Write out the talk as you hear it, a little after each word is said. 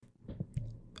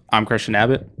I'm Christian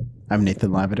Abbott. I'm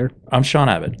Nathan Lavender. I'm Sean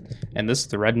Abbott. And this is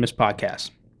the Red Mist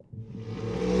Podcast.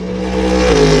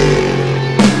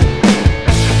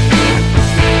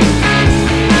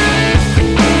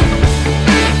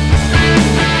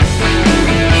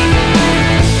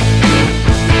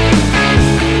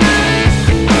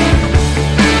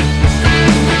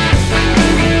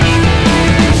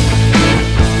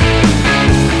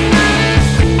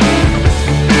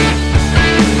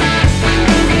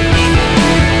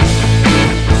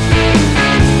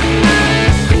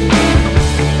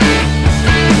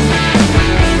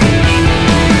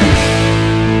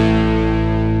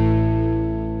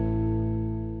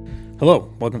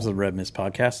 Hello, welcome to the Red Mist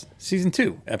Podcast, Season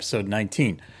 2, Episode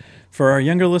 19. For our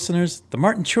younger listeners, the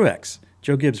Martin Truex,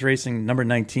 Joe Gibbs Racing number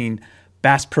 19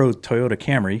 Bass Pro Toyota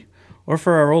Camry, or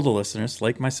for our older listeners,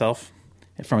 like myself,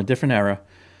 from a different era,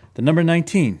 the number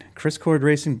 19 Chris Cord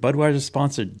Racing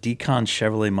Budweiser-sponsored Decon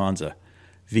Chevrolet Monza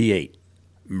V8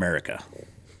 America.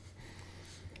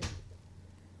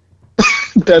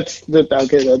 That's a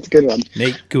good one.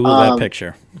 Nate, Google that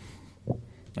picture.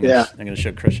 I'm Yeah. going to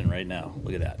show Christian right now.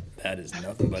 Look at that. That is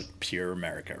nothing but pure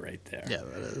America right there. Yeah,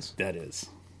 that is. That is.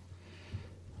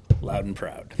 Loud and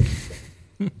proud.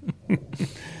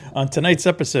 On tonight's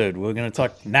episode, we're going to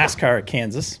talk NASCAR at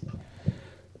Kansas.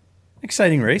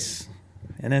 Exciting race.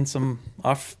 And then some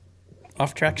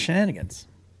off-track shenanigans.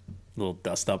 A little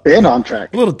dust up. And on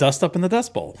track. A little dust up in the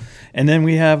Dust Bowl. And then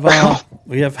we have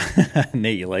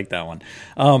Nate, you like that one.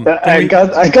 I got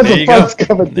the funds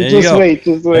coming. Just wait.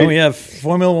 Then we have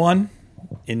Formula One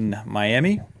in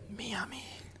Miami.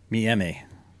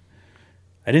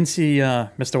 I didn't see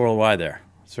Mr. Worldwide there.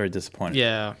 I was very disappointed.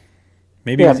 Yeah.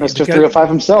 Maybe Mr. 305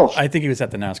 himself. I think he was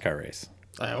at the NASCAR race.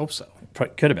 I hope so.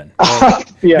 Could have been. Well,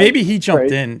 Yeah, maybe he jumped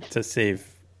right. in to save.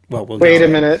 Well, Wait a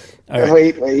minute. All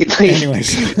right. Wait.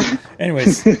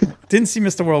 Anyways, didn't see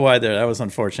Mr. Worldwide there. That was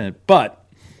unfortunate. But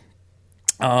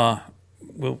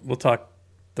we'll talk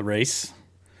the race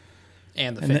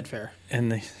And the fanfare.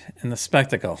 and the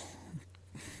spectacle.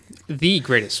 The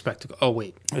greatest spectacle. Oh,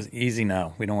 wait. It was easy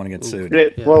now. We don't want to get sued.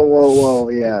 Whoa.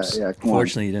 Yeah. Come on.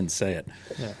 Fortunately, you didn't say it.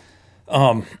 Yeah.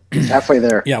 Halfway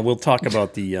there. Yeah, we'll talk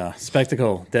about the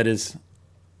spectacle that is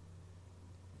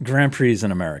Grand Prix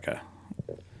in America.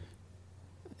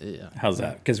 Yeah. How's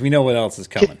that? Because we know what else is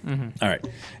coming. All right.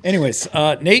 Anyways,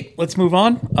 Nate, let's move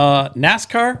on.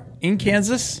 NASCAR in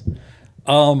Kansas.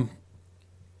 A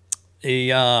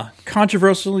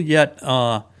controversial yet,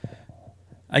 I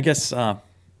guess,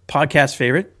 podcast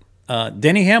favorite.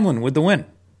 Denny Hamlin with the win.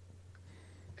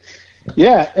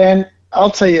 Yeah, and I'll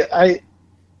tell you, I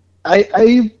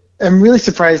am really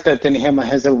surprised that Denny Hamlin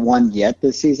hasn't won yet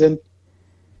this season.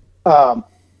 But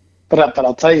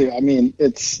I'll tell you, I mean,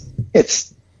 it's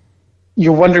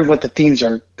you're wondering what the themes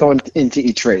are going into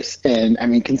each race, and I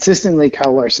mean, consistently,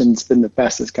 Kyle Larson's been the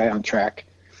fastest guy on track.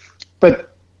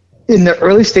 But in the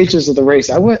early stages of the race,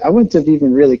 I wouldn't have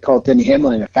even really called Denny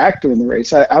Hamlin a factor in the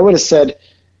race. I would have said,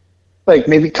 like,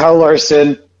 maybe Kyle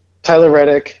Larson, Tyler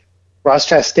Reddick, Ross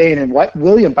Chastain, and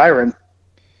William Byron.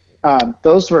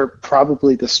 Those were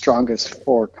probably the strongest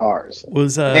four cars.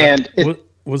 Was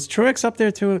Truex up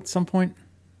there too at some point?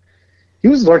 He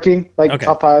was lurking, like, Okay.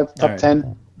 top 5, top All right.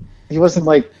 10. He wasn't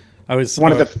like I was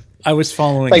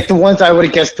following, like the ones I would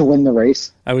have guessed to win the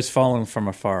race. I was following from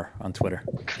afar on Twitter.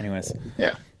 Anyways,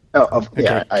 Yeah.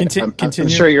 Okay. I'm Continue.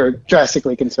 sure you're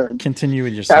drastically concerned. continue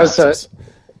with your That was synopsis.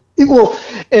 Well,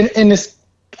 and this,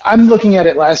 I'm looking at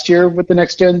it last year with the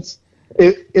next gens.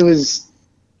 It was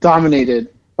dominated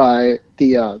by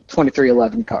the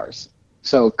 2311 cars.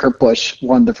 So Kurt Busch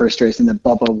won the first race, and then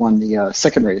Bubba won the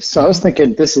second race. So I was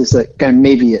thinking this is going to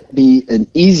maybe be an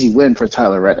easy win for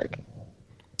Tyler Reddick.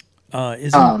 Denny's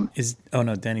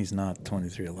not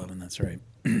 2311. That's right.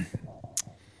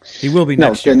 He will be No,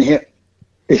 next year, then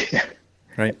he,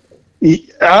 right?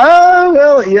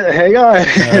 well, yeah, hang on.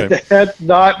 right. That's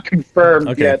not confirmed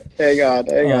Okay. yet.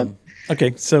 Hang on.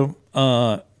 Okay, so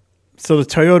the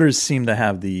Toyotas seem to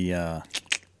have the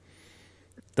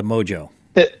mojo.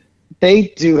 They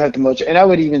do have the mojo, and I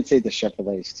would even say the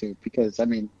Chevrolets too, because I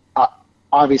mean,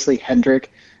 obviously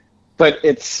Hendrick, but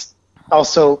it's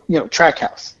also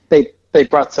Trackhouse. They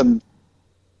brought some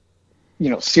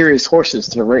serious horses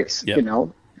to the race. Yep.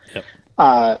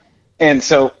 Yep. And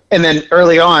then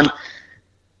early on,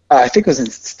 I think it was in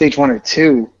stage 1 or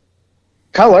 2,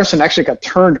 Kyle Larson actually got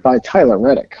turned by Tyler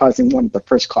Reddick, causing one of the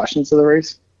first cautions of the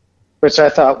race, which I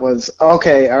thought was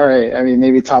okay. All right, I mean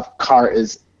maybe top car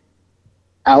is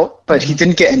out, but he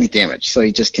didn't get any damage, so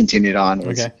he just continued on. It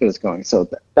was going, so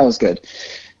that was good.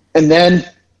 And then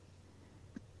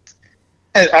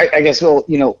I guess we'll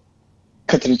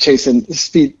cut to the chase and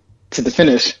speed. to the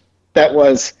finish. That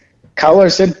was Kyle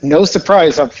Larson, no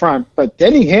surprise up front, but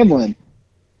Denny Hamlin,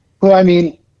 who, I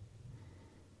mean,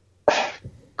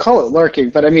 call it lurking,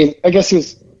 but I mean, I guess he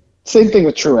was same thing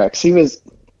with Truex. He was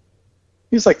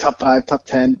like top 5, top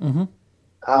 10.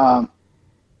 Mm-hmm.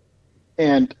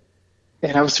 And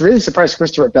I was really surprised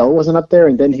Christopher Bell wasn't up there,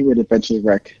 and then he would eventually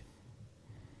wreck,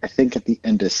 I think, at the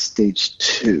end of stage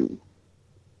 2.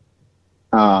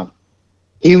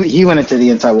 He went into the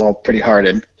inside wall pretty hard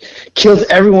and killed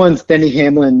everyone's Denny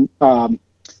Hamlin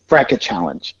bracket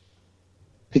challenge,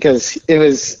 because it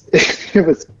was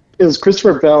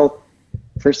Christopher Bell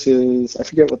versus, I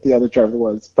forget what the other driver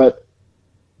was, but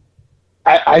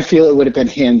I feel it would have been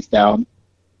hands down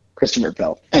Christopher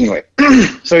Bell. Anyway,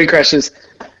 so he crashes,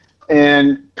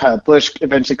 and Kyle Busch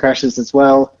eventually crashes as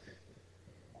well.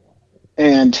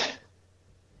 And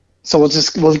so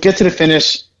we'll get to the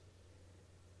finish.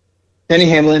 Denny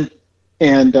Hamlin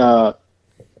and oh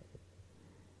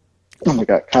my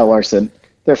God, Kyle Larson.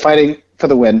 They're fighting for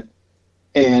the win,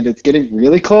 and it's getting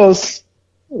really close.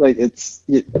 Like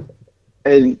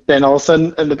and then all of a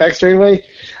sudden in the back straightaway,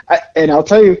 and I'll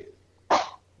tell you,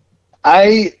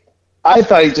 I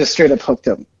thought he just straight up hooked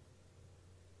him.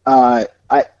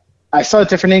 I saw a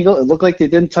different angle. It looked like they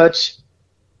didn't touch,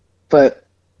 but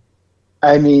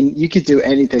I mean, you could do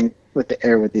anything with the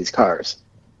air with these cars.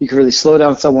 You can really slow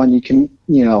down someone. You can,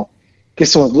 get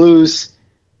someone loose.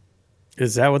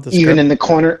 Is that what the even in the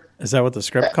corner? Is that what the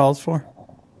script calls for?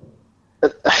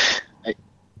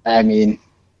 I mean,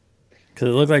 because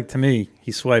it looked like to me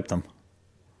he swiped them.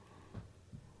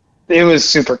 It was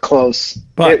super close.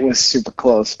 But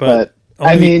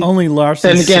only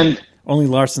Larson. Then again, only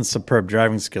Larson's superb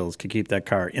driving skills could keep that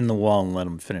car in the wall and let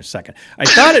him finish second. I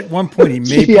thought at one point he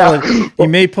may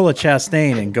pull a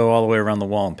Chastain and go all the way around the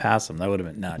wall and pass him. That would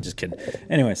have been just kidding.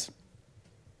 Anyways,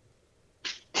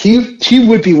 he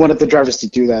would be one of the drivers to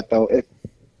do that though.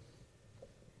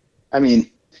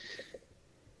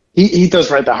 He does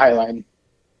ride the high line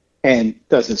and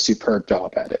does a superb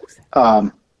job at it.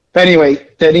 But anyway,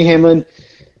 Denny Hamlin,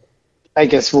 I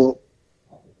guess, will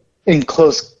in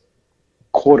close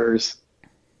quarters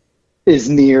is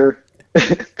near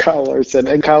Kyle Larson,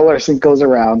 and Kyle Larson goes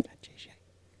around,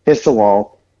 hits the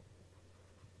wall,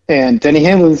 and Denny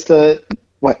Hamlin's the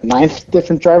 9th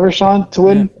different driver, Sean, to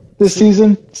win this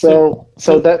season. So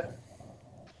that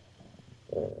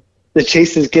the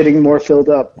chase is getting more filled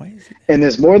up, and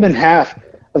there's more than half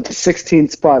of the 16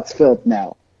 spots filled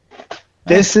now.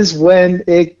 This is when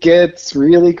it gets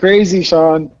really crazy,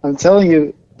 Sean. I'm telling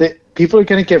you. People are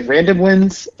going to get random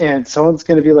wins, and someone's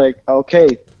going to be like,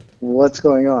 okay, what's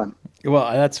going on? Well,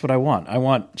 that's what I want. I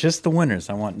want just the winners.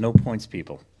 I want no points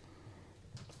people.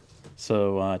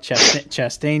 So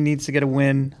Chastain needs to get a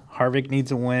win, Harvick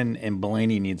needs a win, and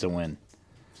Blaney needs a win.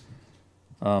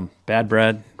 Bad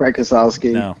Brad. Brad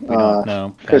Keselowski. No, we don't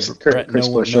know. Chris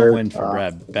Buescher. No win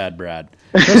for Bad Brad.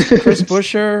 Chris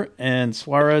Buescher and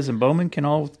Suarez and Bowman can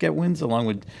all get wins along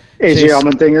with AJ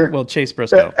Allmendinger. Well, Chase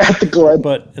Briscoe. At the Glen.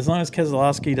 But as long as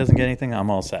Keselowski doesn't get anything, I'm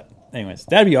all set. Anyways,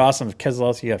 that'd be awesome if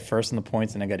Keselowski got first in the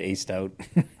points and I got aced out.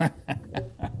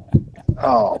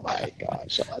 Oh, my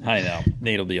gosh. I know.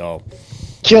 Nate'll be all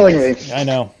killing me. I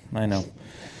know.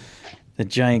 The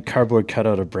giant cardboard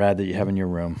cutout of Brad that you have in your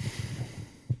room.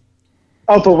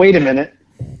 Oh, but wait a minute.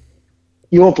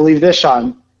 You won't believe this,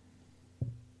 Sean.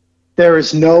 There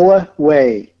is no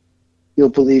way you'll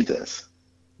believe this.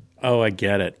 Oh, I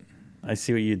get it. I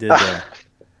see what you did there.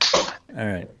 All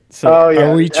right. So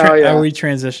are we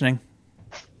transitioning?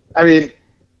 I mean,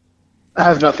 I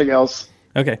have nothing else.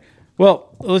 Okay.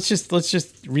 Well, let's just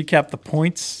recap the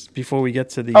points before we get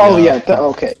to the. The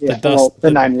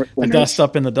dust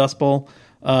up in the Dust Bowl.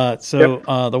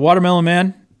 The Watermelon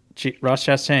Man, Ross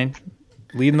Chastain,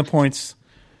 leading the points.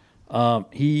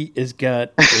 He has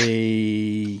got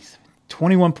a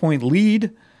 21-point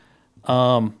lead,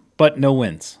 but no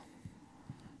wins.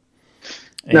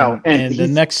 And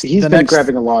he's been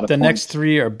grabbing a lot of points. The next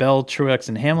three are Bell, Truex,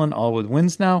 and Hamlin, all with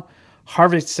wins now.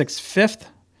 Harvick's fifth.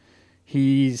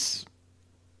 He's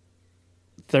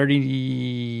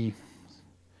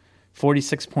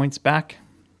 46 points back.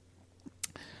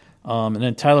 And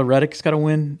then Tyler Reddick's got a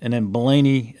win, and then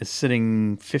Blaney is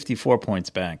sitting 54 points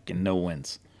back and no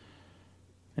wins.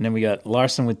 And then we got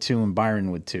Larson with 2 and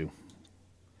Byron with 2.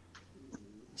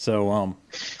 So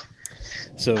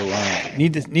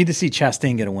need to see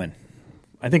Chastain get a win.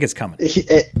 I think it's coming.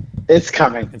 It's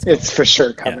coming. It's for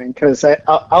sure coming because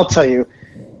I'll tell you,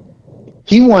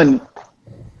 he won.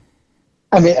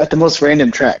 I mean, at the most random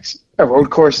tracks, a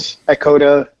road course at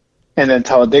Coda, and then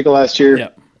Talladega last year.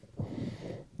 Yep.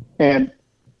 And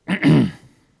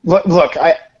look,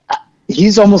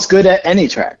 he's almost good at any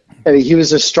track. I mean, he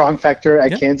was a strong factor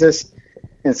at Kansas,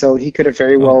 and so he could have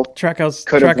very well could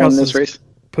have won this race.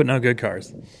 Putting out good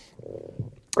cars.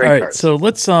 Great All right, cars. so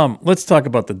let's talk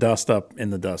about the dust up in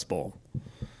the Dust Bowl.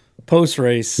 Post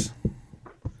race,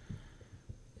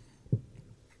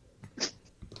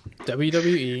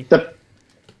 WWE.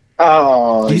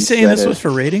 you saying this was for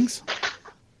ratings?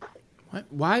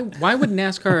 Why would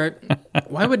NASCAR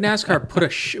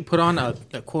put on a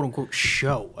quote unquote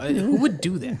show? Who would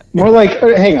do that? More like,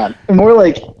 hang on, more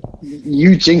like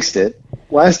you jinxed it.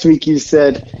 Last week you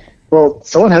said, "Well,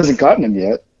 someone hasn't gotten him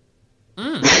yet."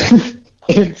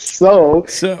 And so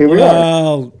here we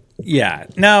are. Yeah.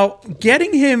 Now,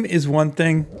 getting him is one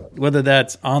thing, whether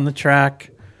that's on the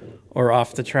track or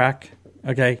off the track.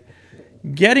 Okay,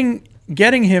 getting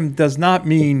him does not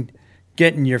mean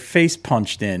getting your face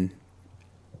punched in.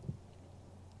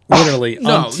 Literally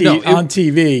on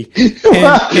TV,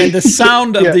 and the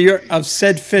sound of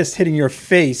said fist hitting your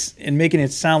face and making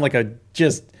it sound like the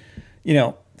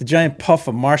giant puff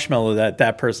of marshmallow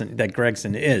that person that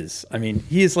Gregson is. I mean,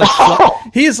 he is like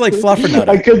Fluffernutter.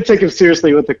 I couldn't take him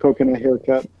seriously with the coconut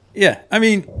haircut. Yeah, I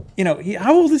mean,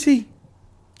 how old is he?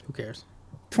 Who cares?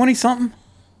 20-something,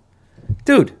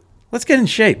 dude. Let's get in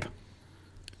shape.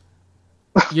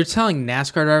 You're telling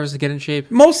NASCAR drivers to get in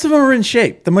shape? Most of them are in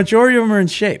shape. The majority of them are in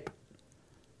shape.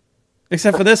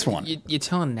 Except for this one. You're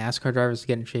telling NASCAR drivers to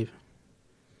get in shape?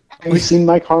 Have you seen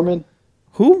Mike Harmon?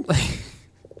 Who?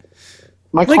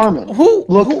 Mike Harmon. Who?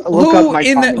 Look up Mike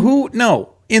Harmon.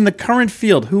 In the current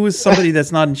field, who is somebody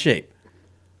that's not in shape?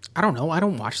 I don't know. I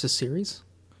don't watch the series.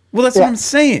 Well, that's what I'm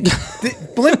saying.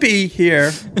 Blimpy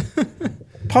here...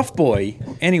 Puff Boy.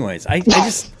 Anyways, I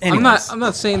just. Anyways. I'm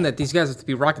not saying that these guys have to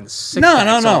be rocking the six.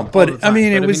 No. But I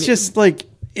mean, it was just like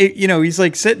he's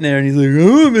like sitting there and he's like,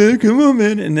 "Oh man, come on,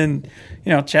 man," and then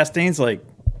Chastain's like,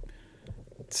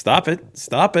 "Stop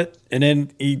it," and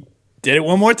then he did it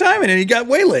one more time and then he got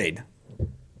waylaid.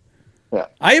 Yeah,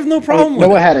 I have no problem with it.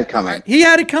 Noah had it coming. He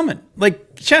had it coming.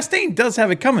 Like Chastain does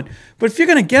have it coming, but if you're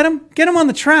gonna get him on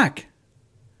the track.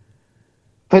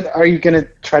 But are you gonna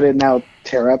try to now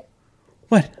tear up?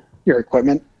 What? Your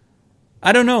equipment?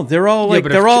 I don't know. They're all like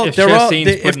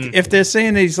if they're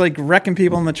saying he's like wrecking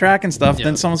people on the track and stuff,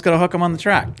 then someone's got to hook him on the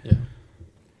track. Yeah.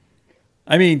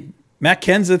 I mean, Matt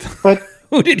Kenseth. But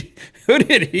who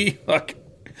did he hook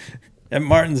at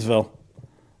Martinsville?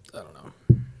 I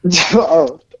don't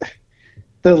know.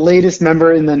 The latest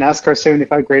member in the NASCAR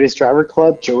 75 Greatest Driver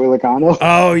Club, Joey Logano.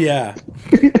 Oh yeah,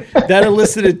 that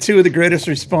elicited two of the greatest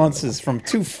responses from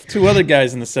two other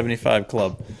guys in the 75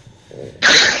 Club.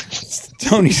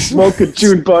 Tony Smoke a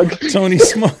June bug. Tony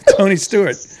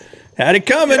Stewart had it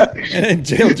coming, and then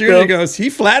Dale Jr. goes, he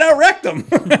flat out wrecked him.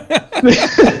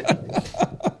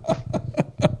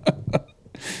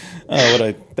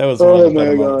 That was one of the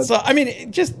better moments. So I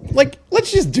mean, just like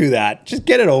let's just do that. Just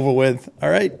get it over with. All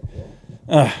right.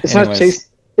 It's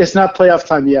not playoff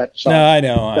time yet, Sean. No,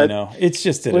 I know. It's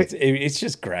just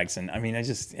Gregson. I mean, I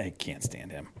can't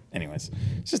stand him. Anyways,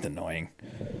 it's just annoying.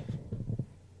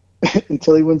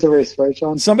 Until he wins a race, right,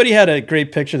 Sean? Somebody had a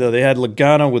great picture, though. They had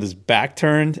Logano with his back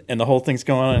turned, and the whole thing's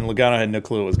going on, and Logano had no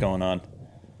clue what was going on.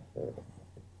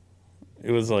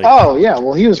 It was like... Oh, yeah.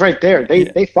 Well, he was right there.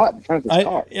 They fought in front of his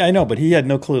car. Yeah, I know, but he had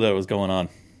no clue that was going on.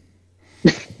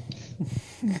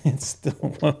 It's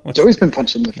still... Joey's been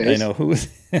punched in the face. I know. Who was...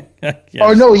 Yes.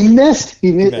 Oh, no, he missed.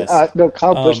 He missed. No,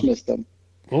 Kyle Busch missed him.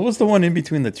 What was the one in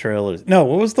between the trailers? No,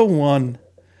 what was the one...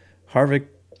 Harvick...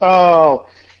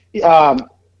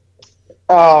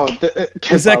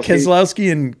 Was that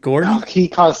Keselowski and Gordon? No, he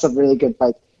caused some really good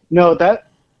fights. No, that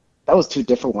was two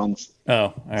different ones. Oh,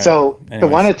 all right. So the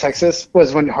one at Texas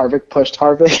was when Harvick pushed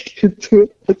Harvick into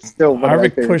it. It's still one Harvick of my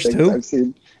favorite pushed things who? I've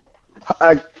seen.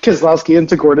 Keselowski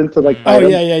into Gordon to like. Oh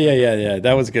yeah.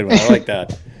 That was a good one. I like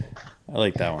that. I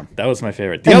like that one. That was my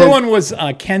favorite. The other one was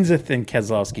Kenseth and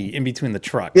Keselowski in between the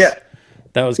trucks. Yeah,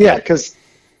 that was good. Yeah, because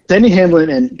Denny Hamlin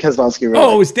and Keselowski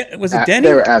were. Was it Denny?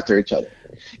 They were after each other.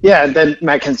 Yeah, and then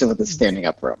Matt Kenseth with the standing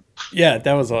up room. Yeah,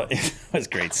 that was it was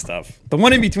great stuff. The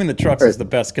one in between the trucks is the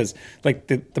best because like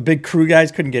the big crew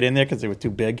guys couldn't get in there because they were too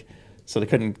big, so they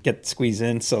couldn't get squeezed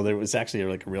in. So there was actually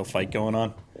like a real fight going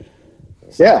on.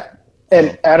 Yeah,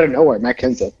 and out of nowhere, Matt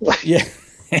Kenseth. Yeah.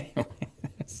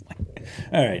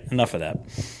 All right, enough of that.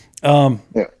 All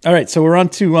right, so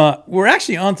we're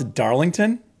actually on to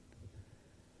Darlington.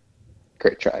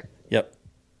 Great track. Yep.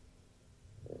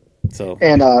 So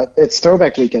and it's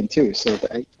throwback weekend too, so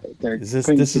they're this is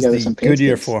the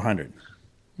Goodyear 400.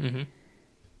 Mm-hmm.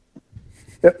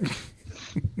 Yep.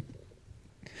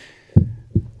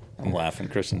 I'm laughing.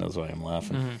 Christian knows why I'm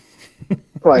laughing. Mm-hmm.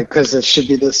 Why? Because it should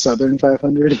be the Southern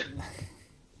 500.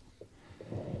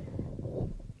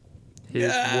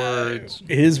 His words.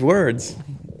 His words.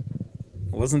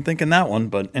 Wasn't thinking that one,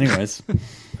 but anyways.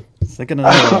 Was thinking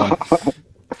another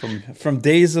one. From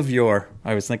days of yore,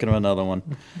 I was thinking of another one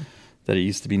that it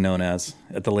used to be known as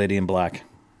at the Lady in Black.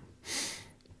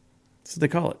 That's what they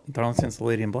call it. Darlington's the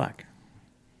Lady in Black.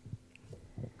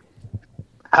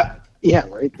 Yeah,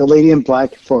 right. The Lady in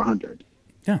Black 400.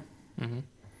 Yeah. Mm-hmm.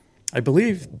 I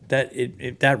believe that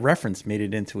that reference made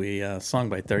it into a song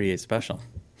by 38 Special.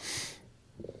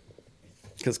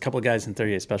 Because a couple of guys in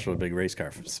 38 Special were big race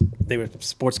car. They were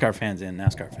sports car fans and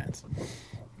NASCAR fans,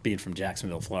 being from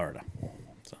Jacksonville, Florida.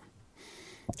 So,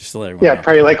 just to let everyone know.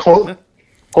 Probably like hold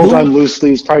on loose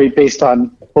leaves, probably based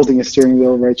on holding a steering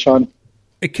wheel, right, Sean?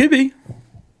 It could be.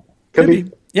 Could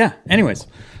be. Yeah. Anyways,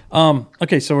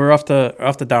 okay, so we're off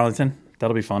to Darlington.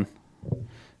 That'll be fun.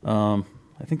 I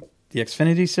think the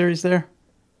Xfinity series there.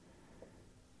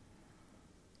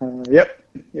 Yep.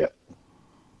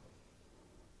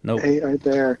 Nope. They are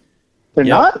there. They're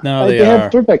Yep. not? No, they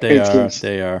have are. paint schemes.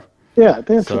 They are. Yeah,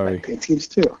 they have Sorry. paint schemes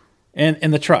too.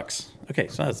 And the trucks. Okay,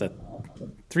 so that's a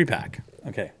 3-pack.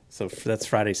 Okay, so that's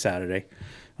Friday, Saturday.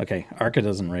 Okay, ARCA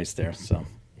doesn't race there, so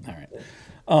all right.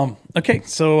 Okay,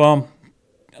 so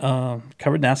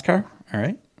covered NASCAR. All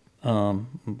right.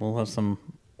 We'll have some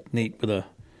Nate with a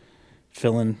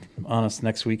fill-in on us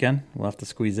next weekend. We'll have to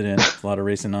squeeze it in. A lot of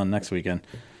racing on next weekend.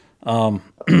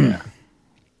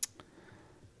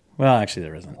 Well, actually,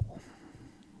 there isn't.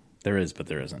 There is, but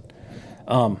there isn't.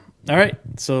 All right,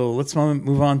 so let's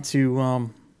move on to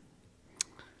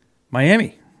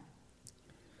Miami.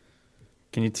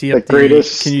 Can you tee up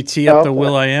the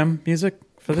Will I Am music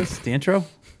for this? The intro?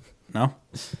 No,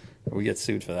 or we get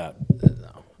sued for that.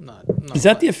 No, not Is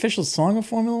that the official song of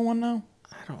Formula One now?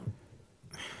 I don't.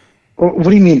 What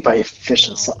do you mean by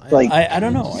official song? Like I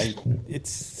don't know.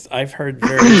 I've heard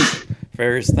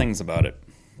various things about it.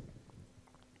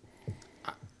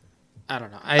 I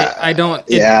don't know. I don't.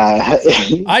 Yeah.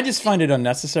 I just find it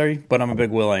unnecessary, but I'm a big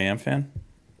Will I Am fan.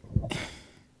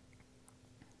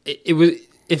 It was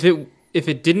if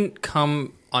it didn't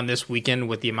come on this weekend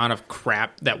with the amount of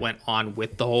crap that went on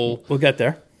with the whole We'll get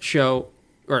there. show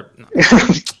or no,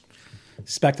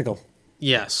 Spectacle.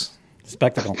 yes.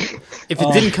 Spectacle. If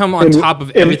it didn't come on top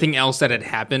of everything else that had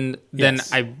happened, then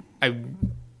Yes. I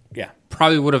Yeah.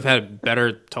 probably would have had a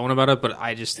better tone about it. But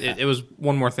I just it was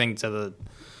one more thing to the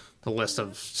list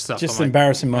of stuff. Just I'm like-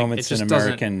 embarrassing like, moments it just in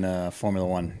doesn't- American Formula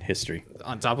One history.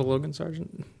 on top of Logan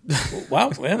Sargent.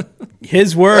 Wow. Well,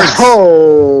 his words.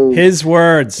 Oh, His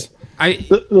words.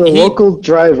 the local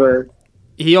driver.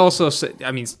 He also said,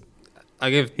 I mean, I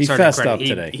give He Sargent fessed credit. up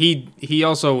today. He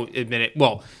also admitted,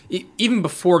 well, even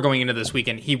before going into this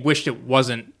weekend, he wished it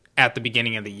wasn't at the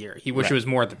beginning of the year. He wished it was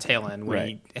more at the tail end when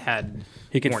Right. he had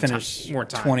He could more finish more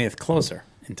time. 20th closer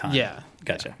in time. Yeah.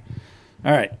 Gotcha.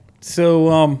 All right.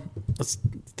 So let's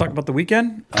talk about the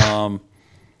weekend.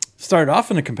 Started off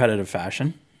in a competitive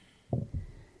fashion.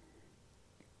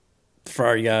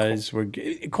 Ferrari guys were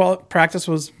practice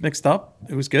was mixed up.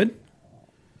 It was good.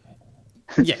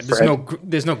 Yeah,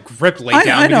 there's no grip laid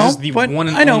down. I know, because this is the but one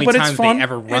and I know, only but time it's fun. they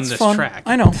ever run It's this fun. track.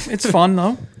 I know it's fun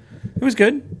though. It was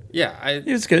good. Yeah, It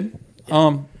was good.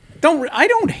 I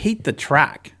don't hate the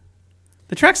track.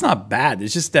 The track's not bad.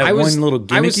 It's just that one little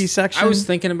gimmicky section. I was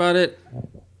thinking about it.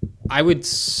 I would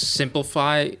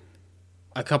simplify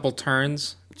a couple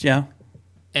turns, yeah.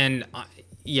 and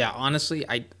honestly,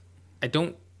 I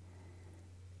don't.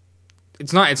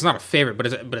 It's not a favorite,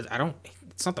 but I don't.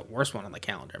 It's not the worst one on the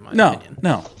calendar, in my opinion.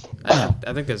 No.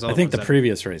 I think there's. I think the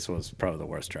previous race was probably the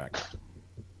worst track.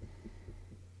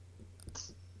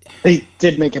 They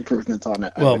did make improvements on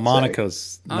it. Well,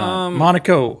 Monaco's not.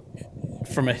 Monaco,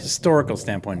 from a historical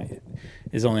standpoint,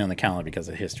 is only on the calendar because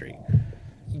of history.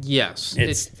 Yes,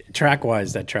 It's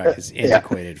track-wise, that track is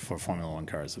antiquated for Formula One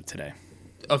cars of today.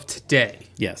 of today.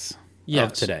 Yes.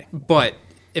 Yes, Of today. But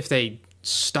if they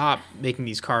stop making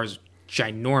these cars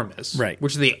ginormous, Right.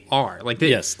 which they are, like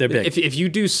Yes, they're big. If you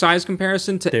do size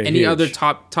comparison to They're any huge. other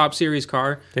top series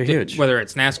car, They're huge. Whether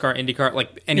it's NASCAR, IndyCar,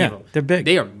 like any of them, they're big.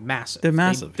 They are massive. They're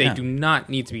massive, They yeah. do not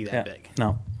need to be that big.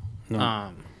 No.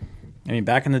 I mean,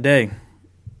 back in the day,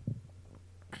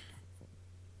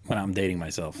 when I'm dating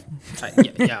myself,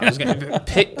 I was gonna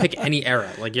pick any era.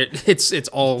 Like it's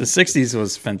all the 60s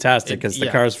was fantastic because the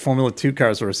cars, Formula 2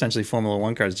 cars, were essentially Formula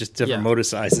 1 cars, just different motor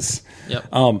sizes. Yep.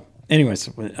 Anyways,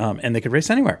 and they could race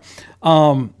anywhere.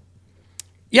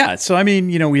 Yeah, so I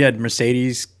mean, we had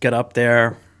Mercedes get up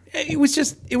there. It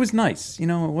was nice. It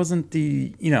wasn't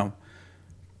the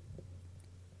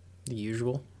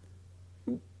usual.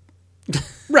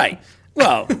 right.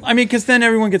 Well, I mean, because then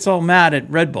everyone gets all mad at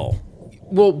Red Bull.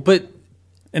 Well, but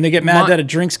And they get mad that a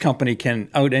drinks company can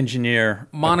out-engineer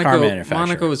a car manufacturer.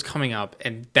 Monaco is coming up,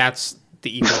 and that's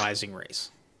the equalizing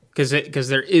race. Because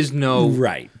there is no...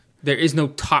 Right. There is no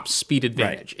top speed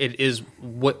advantage. Right. It is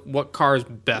what car is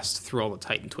best through all the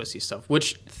tight and twisty stuff,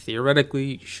 which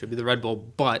theoretically should be the Red Bull,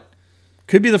 but...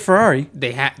 Could be the Ferrari.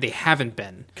 They haven't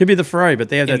been. Could be the Ferrari, but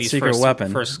they have that secret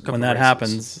weapon. When that races.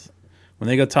 happens, when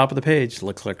they go top of the page,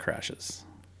 Leclerc crashes.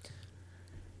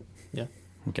 Yeah.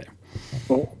 Okay.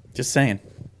 Just saying.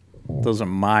 Those are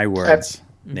my words,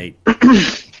 Nate.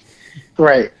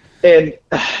 Right. And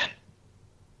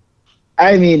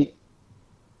I mean,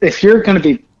 if you're going to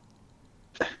be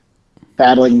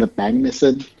battling the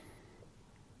Magnussen,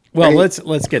 well,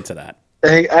 let's get to that.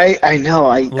 I know.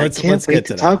 I can't wait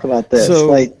to talk about this.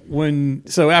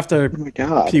 So after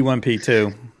P1,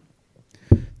 P2,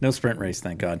 no sprint race,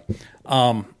 thank God. Did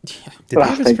they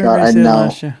have a sprint race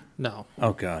last year? No.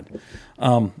 Oh God.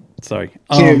 Sorry.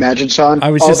 Can you imagine, Sean?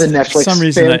 All the Netflix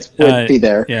fans would be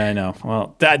there. Yeah, I know.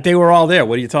 Well, they were all there.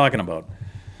 What are you talking about?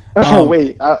 Oh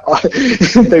wait,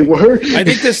 they were. I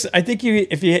think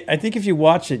if you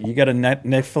watch it, you got a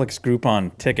Netflix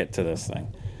Groupon ticket to this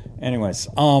thing. Anyways,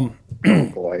 oh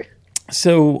boy.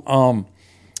 So,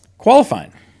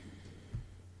 qualifying.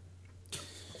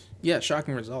 Yeah,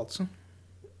 shocking results.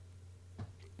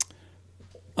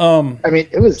 I mean,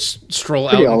 it was Stroll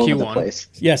out in Q1.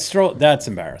 Yeah, Stroll. That's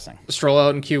embarrassing. Stroll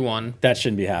out in Q1. That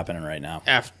shouldn't be happening right now.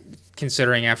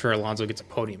 Considering after Alonso gets a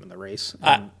podium in the race.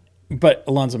 But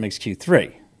Alonso makes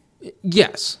Q3.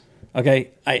 Yes. Okay.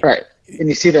 Right. And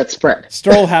you see that spread.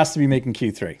 Stroll has to be making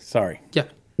Q3. Sorry. Yeah.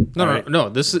 No.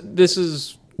 This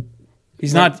is.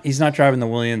 He's not driving the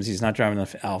Williams. He's not driving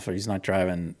the Alfa. He's not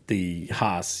driving the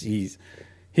Haas. He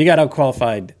got out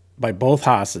qualified by both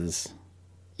Haas's.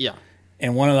 Yeah.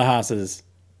 And one of the Haas's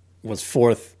was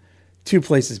fourth, 2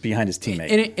 places behind his teammate.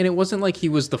 And it wasn't like he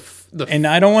was the. And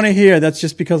I don't want to hear that's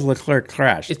just because Leclerc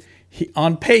crashed.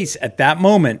 On pace at that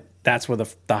moment, that's where the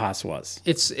Haas was.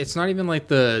 It's not even like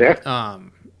that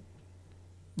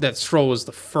Stroll was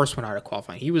the first one out of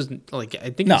qualifying. He was like, I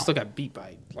think he still got beat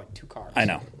by like 2 cars. I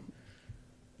know.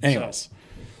 Anyways,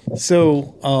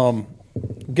 so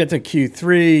get to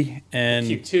Q3 and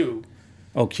Q2.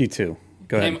 Oh, Q2.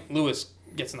 Go ahead. Lewis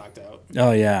gets knocked out.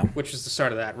 Oh yeah, which is the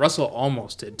start of that. Russell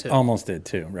almost did too.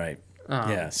 Right.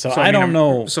 Yeah. So I don't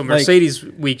know. So Mercedes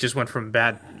week just went from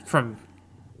bad from.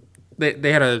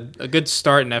 They had a good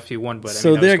start in FP1, but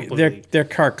so their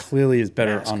car clearly is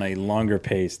better on a longer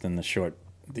pace than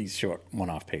these short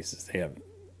one-off paces they have.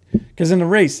 Because in the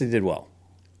race they did well,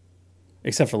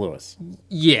 except for Lewis.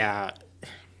 Yeah,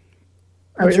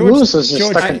 I mean, Lewis was just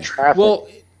stuck in traffic. Well,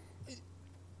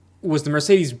 was the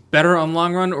Mercedes better on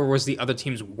long run, or was the other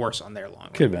teams worse on their long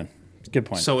run? Could have been. Good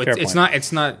point. So it's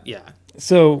not. Yeah.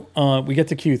 So we get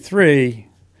to Q3,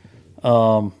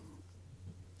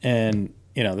 and.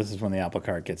 This is when the apple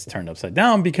cart gets turned upside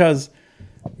down because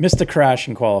Mr. Crash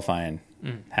in qualifying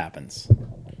happens.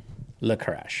 Le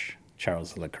Crash.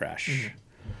 Charles Le Crash.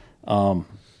 I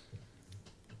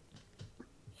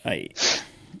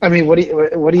mean, what are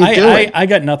you doing? I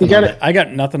got nothing. I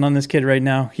got nothing on this kid right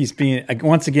now. He's being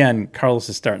once again. Carlos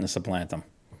is starting to supplant him.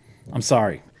 I'm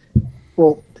sorry.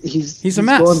 Well, he's a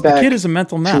mess. Going back the kid is a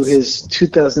mental mess. To his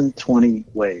 2020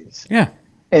 ways. Yeah.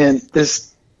 And this.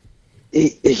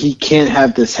 He can't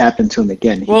have this happen to him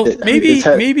again. Well, maybe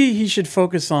he should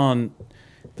focus on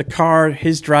the car,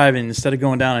 his driving, instead of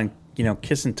going down and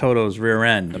kissing Toto's rear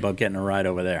end about getting a ride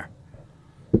over there.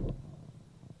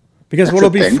 Because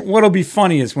what'll be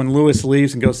funny is when Lewis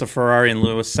leaves and goes to Ferrari and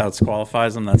Lewis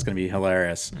out-qualifies him. That's going to be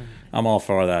hilarious. I'm all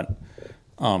for that.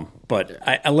 But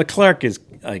Leclerc is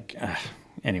like,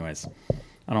 anyways,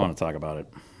 I don't want to talk about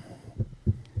it.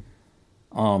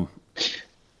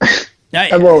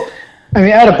 I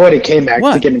mean, Attaboy came back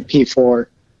to get in P4.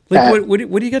 Like, what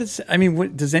do you got to say? I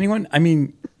mean, does anyone? I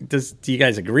mean, do you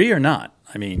guys agree or not?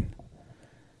 I mean,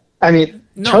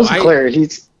 Charles Leclerc,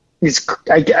 he's.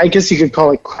 I guess you could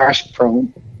call it crash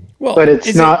prone. Well, but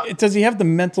it's not. Does he have the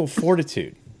mental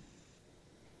fortitude?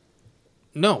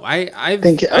 No,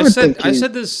 I've said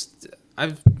this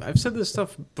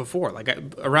stuff before. Like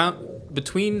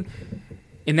in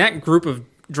that group of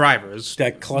drivers,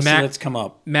 that cluster that's come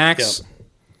up, Max. Yep.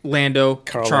 Lando,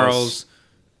 Charles.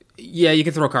 Yeah, you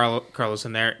can throw Carlos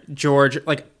in there. George,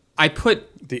 I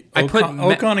put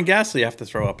Ocon and Gasly have to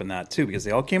throw up in that too because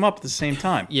they all came up at the same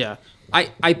time. Yeah,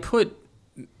 I put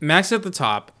Max at the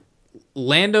top,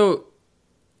 Lando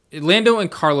and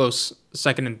Carlos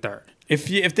second and third.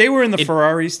 If they were in the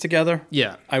Ferraris together,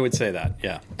 yeah, I would say that.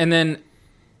 Yeah,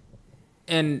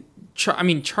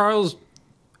 Charles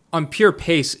on pure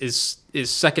pace is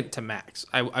second to Max.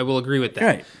 I will agree with that.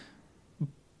 Right.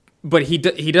 but he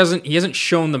hasn't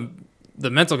shown the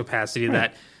mental capacity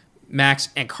that Max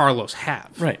and Carlos have.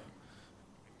 Right.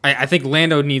 I think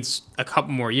Lando needs a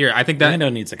couple more years. I think that Lando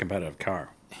needs a competitive car.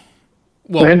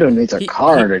 Well, Lando needs a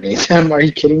car underneath him. Are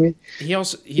you kidding me?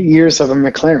 Years of a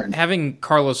McLaren. Having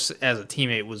Carlos as a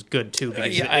teammate was good too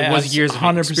because it was years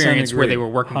of experience where they were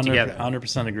working together.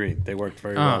 100% agree. They worked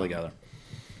very well together.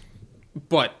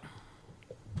 But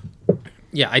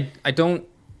yeah, I don't.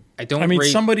 I mean,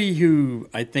 somebody who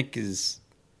I think is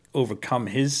overcome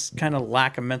his kind of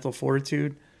lack of mental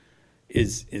fortitude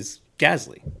is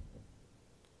Gasly.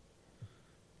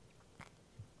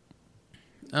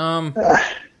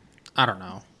 I don't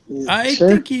know. I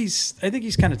think he's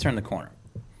kind of turned the corner.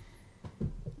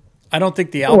 I don't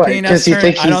think the Alpine has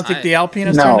turned. I don't think the Alpine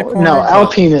has turned the corner. No,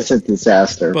 Alpine is a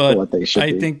disaster for what they should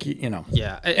be. I think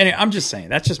Yeah. Anyway, I'm just saying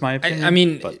that's just my opinion. I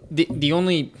mean, the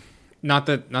only not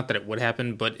that it would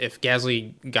happen, but if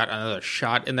Gasly got another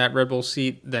shot in that Red Bull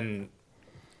seat, then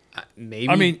maybe.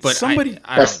 I mean, but somebody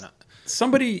I don't know.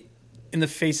 Somebody in the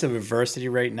face of adversity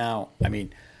right now. I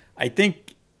mean, I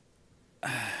think.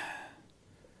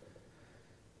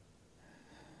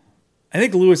 I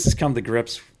think Lewis has come to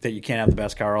grips that you can't have the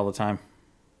best car all the time.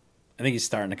 I think he's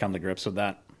starting to come to grips with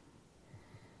that.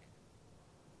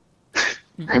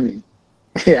 I mean,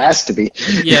 it has to be.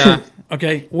 Yeah.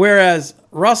 Okay. Whereas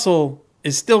Russell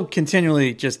is still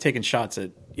continually just taking shots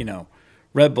at,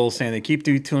 Red Bull, saying they keep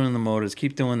detuning the motors,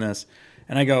 keep doing this.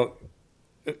 And I go,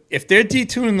 if they're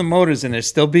detuning the motors and they're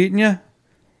still beating you,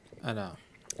 I know.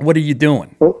 What are you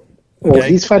doing? Well,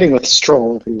 he's fighting with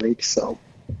Stroll every week, so.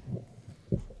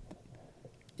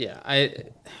 Yeah, I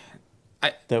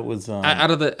that was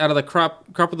out of the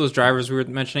crop of those drivers we were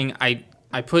mentioning.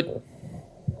 I put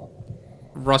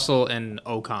Russell and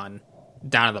Ocon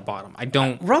down at the bottom. I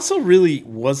don't. Russell really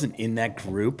wasn't in that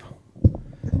group.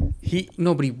 He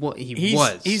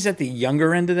was. He's at the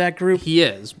younger end of that group. He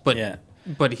is, but yeah.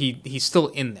 But he's still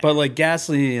in there. But like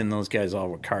Gasly and those guys all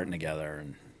were karting together,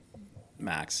 and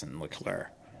Max and Leclerc.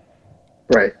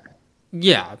 Right.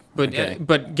 Yeah, but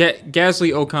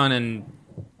Gasly, Ocon,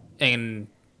 and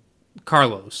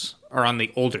Carlos are on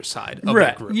the older side of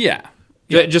that group. Yeah.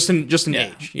 Just in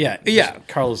age. Yeah.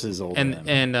 Carlos is older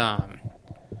than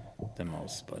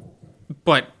most,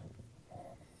 but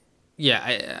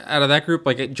yeah, out of that group,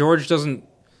 like George doesn't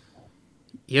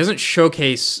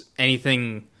showcase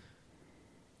anything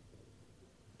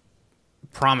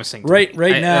promising. Right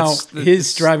now,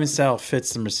 his driving style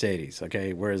fits the Mercedes.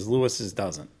 Okay, whereas Lewis's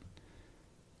doesn't.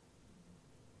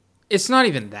 It's not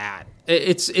even that.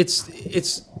 It's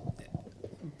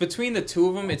between the two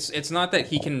of them. It's not that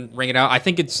he can ring it out. I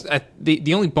think it's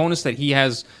the only bonus that he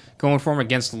has going for him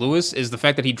against Lewis is the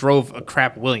fact that he drove a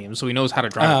crap Williams, so he knows how to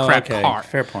drive a crap car.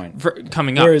 Fair point.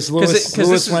 Coming up, whereas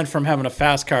Lewis went from having a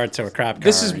fast car to a crap car.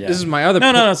 This is my other.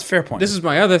 No, it's a fair point. This is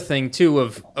my other thing too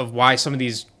of why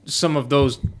some of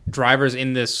those drivers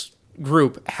in this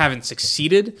group haven't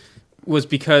succeeded was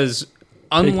because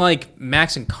unlike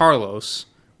Max and Carlos,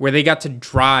 where they got to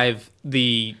drive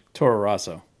the Toro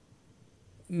Rosso.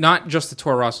 Not just the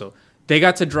Toro Rosso. They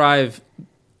got to drive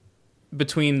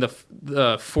between the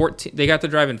 14. They got to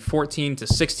drive in 14 to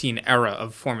 16 era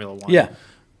of Formula One. Yeah,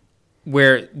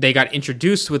 where they got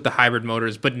introduced with the hybrid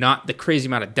motors, but not the crazy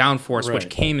amount of downforce which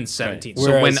came in 17. Right.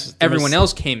 So when everyone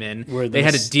else came in, they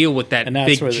had to deal with that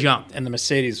big jump. And the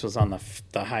Mercedes was on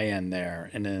the high end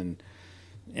there, and then.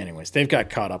 Anyways, they've got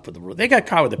caught up with the rule. They got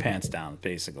caught with the pants down,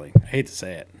 basically. I hate to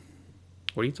say it.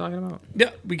 What are you talking about?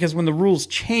 Yeah, because when the rules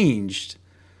changed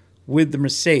with the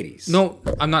Mercedes. No,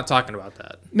 I'm not talking about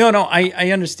that. No,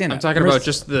 I understand. I'm talking about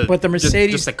just the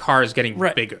Mercedes, just the cars getting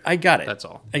bigger. I got it. That's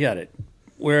all. I got it.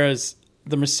 Whereas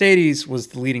the Mercedes was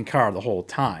the leading car the whole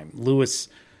time. Lewis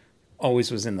always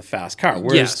was in the fast car.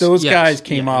 Whereas those guys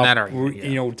came up,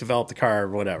 developed the car or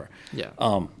whatever. Yeah.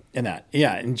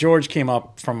 And George came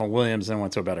up from a Williams and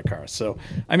went to a better car. So,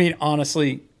 I mean,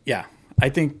 honestly, yeah, I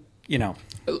think,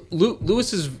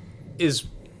 Lewis is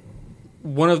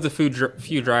one of the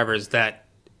few drivers that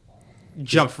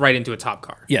jumped right into a top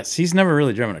car. Yes, he's never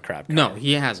really driven a crap car. No,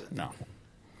 he hasn't. No.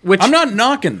 Which, I'm not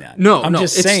knocking that. No, I'm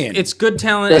just saying. It's good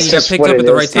talent and he got picked up at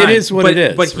the right time. It is what it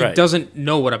is. But he doesn't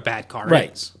know what a bad car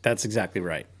is. That's exactly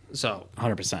right. So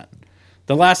 100%.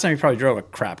 The last time he probably drove a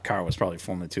crap car was probably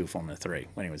Formula 2, Formula 3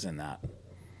 when he was in that.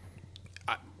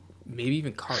 Maybe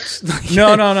even cars.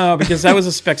 No, because that was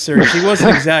a spec series. He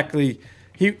wasn't exactly.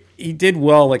 He did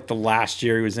well like the last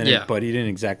year he was in it, but he didn't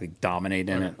exactly dominate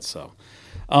in it. So,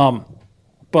 qualifying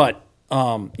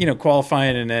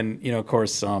and then of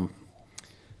course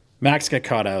Max got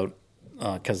caught out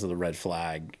because of the red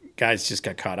flag. Guys just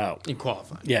got caught out in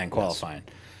qualifying. Yeah, in qualifying.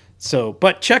 Yes. So,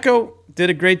 but Checo did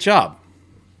a great job.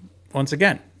 Once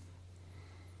again,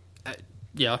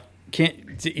 Yeah.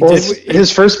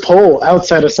 His first pole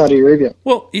outside of Saudi Arabia.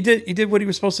 Well, he did what he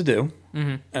was supposed to do.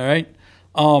 Mm-hmm. All right.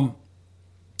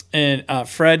 And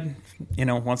Fred,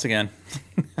 once again,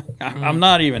 I'm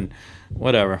not even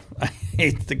whatever. I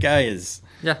hate the guy.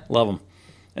 Love him.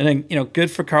 And then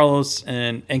good for Carlos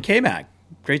and K-Mag.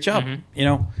 Great job.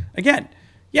 Mm-hmm. Again,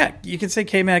 yeah, you can say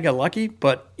K-Mag got lucky,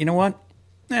 but you know what?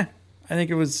 I think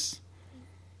it was.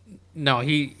 No,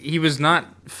 he was not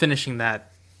finishing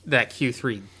that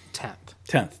Q3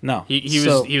 10th. No,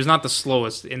 he was not the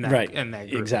slowest in that in that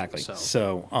group. Exactly.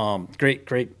 So great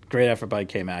effort by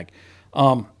K-Mag.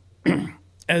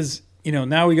 As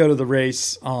now we go to the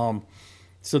race.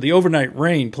 So the overnight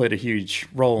rain played a huge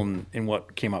role in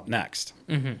what came up next.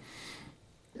 Mm-hmm.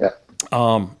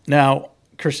 Yeah. Now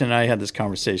Christian and I had this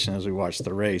conversation as we watched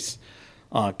the race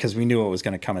because we knew what was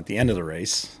going to come at the end of the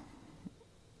race.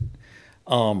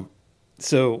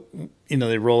 So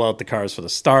they roll out the cars for the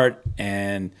start,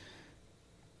 and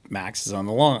Max is on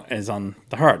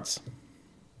the hards.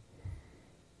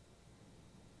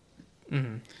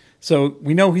 Mm-hmm. So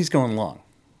we know he's going long.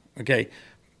 Okay.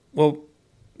 Well,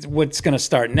 what's going to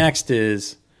start next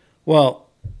is,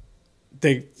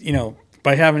 they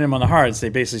by having him on the hards, they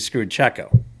basically screwed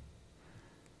Checo.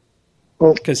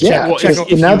 Well, because yeah, if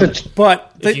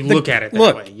you look at it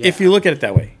that way. Yeah. If you look at it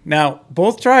that way. Now,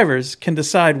 both drivers can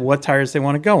decide what tires they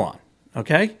want to go on,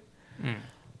 okay? Mm.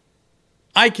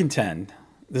 I contend,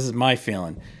 this is my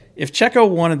feeling, if Checo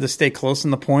wanted to stay close in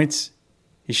the points,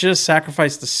 he should have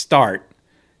sacrificed the start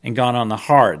and gone on the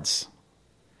hards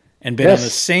and been on the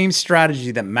same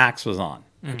strategy that Max was on,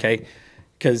 okay?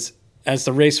 Because as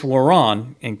the race wore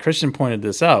on, and Christian pointed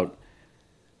this out,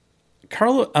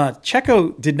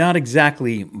 Checo did not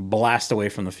exactly blast away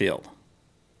from the field.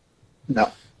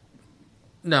 No.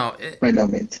 No. By no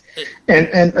means.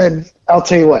 And I'll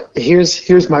tell you what,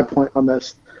 here's my point on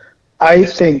this. I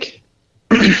think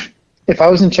if I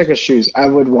was in Checo's shoes, I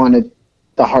would wanted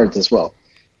the hards as well.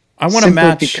 I want to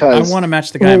match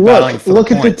the guy battling for the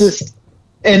points.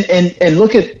 And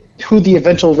look at who the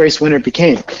eventual race winner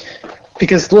became.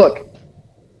 Because look,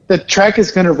 the track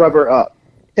is going to rubber up.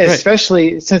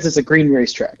 Especially since it's a green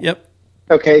racetrack. Yep.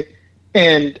 Okay.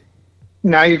 And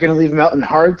now you're going to leave him out in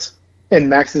hards, and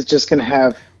Max is just going to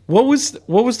have what was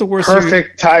the worst?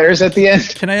 Perfect tires at the end.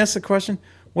 Can I ask the question?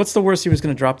 What's the worst he was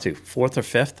going to drop to? 4th or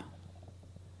 5th?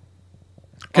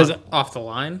 Because off the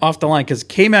line. Off the line, because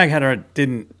K-Mag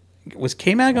was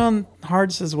K-Mag on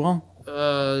hards as well?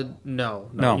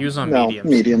 No. He was on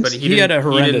mediums. But he had a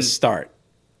horrendous start.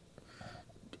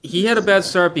 He had a bad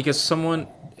start because someone.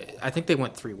 I think they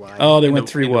went 3 wide. Oh, they went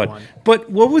 3 wide. But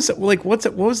what was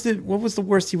the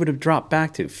worst he would have dropped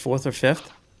back to? 4th or 5th?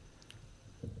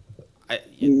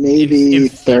 Maybe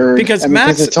 3rd. Because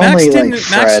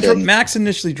Max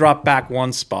initially dropped back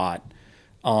 1 spot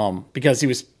because he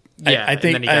was. Yeah, I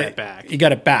think and then he got it back. He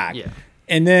got it back. Yeah.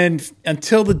 And then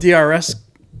until the DRS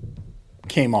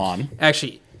came on.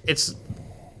 Actually,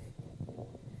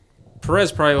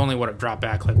 Perez probably only would have dropped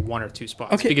back like 1 or 2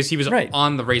 spots because he was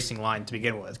on the racing line to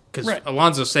begin with. Because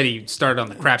Alonso said he started on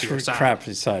the crappier side.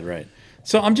 Crappy side, right.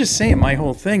 So I'm just saying my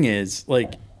whole thing is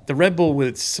like the Red Bull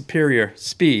with superior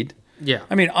speed. Yeah.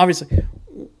 I mean, obviously,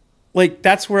 like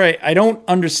that's where I don't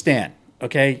understand,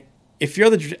 okay? If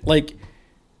you're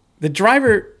the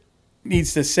driver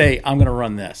needs to say, I'm going to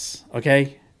run this,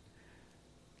 okay?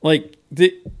 Like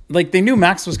they knew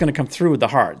Max was going to come through with the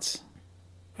hards,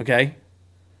 okay?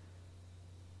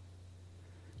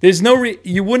 There's no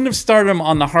you wouldn't have started him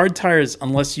on the hard tires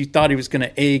unless you thought he was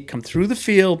going to come through the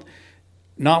field,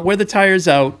 not wear the tires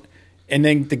out, and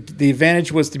then the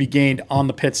advantage was to be gained on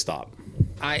the pit stop.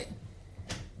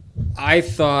 I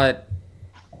thought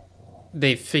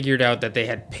they figured out that they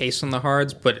had pace on the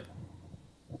hards, but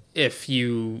if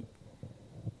you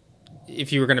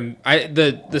were going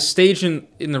to the stage in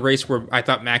the race where I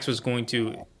thought Max was going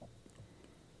to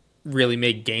really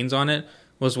make gains on it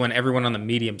was when everyone on the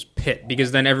mediums pit,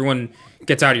 because then everyone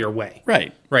gets out of your way.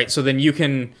 Right. So then you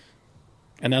can...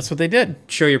 And that's what they did.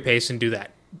 Show your pace and do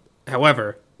that.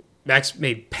 However, Max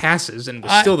made passes and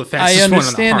was still the fastest one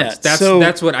on the hards.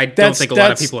 That's what I don't think a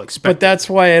lot of people expect. But that's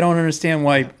why I don't understand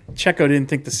why Checo didn't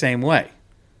think the same way.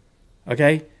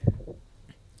 Okay?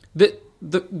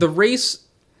 The race...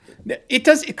 It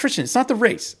does... Christian, it's not the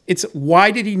race. It's why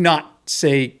did he not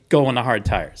say go on the hard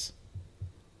tires?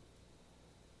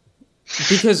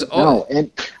 Because no,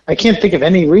 and I can't think of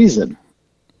any reason.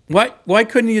 Why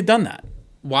couldn't he have done that?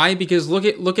 Why? Because look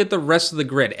at the rest of the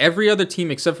grid. Every other team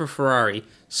except for Ferrari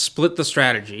split the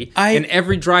strategy, and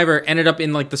every driver ended up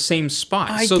in like the same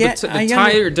spot. So the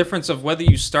tire difference of whether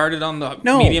you started on the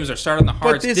mediums or started on the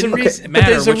hards didn't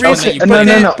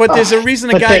matter. But there's a reason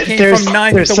the guy came from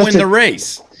ninth to win the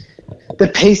race. The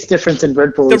pace difference in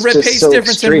Red Bull is just pace so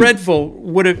difference extreme. in Red Bull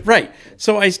would have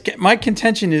So my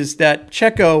contention is that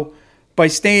Checo, by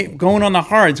going on the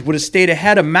hards, would have stayed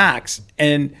ahead of Max,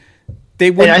 and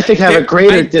they would. I think have a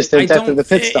greater distance after the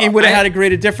pit stop. It would have had a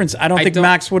greater difference. I don't think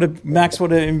Max would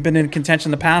have been in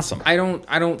contention to pass him. I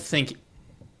don't think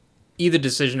either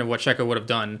decision of what Checo would have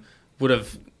done would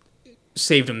have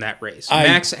saved him that race.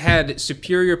 Max had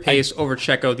superior pace over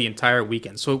Checo the entire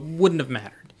weekend, so it wouldn't have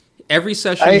mattered. Every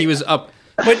session he was up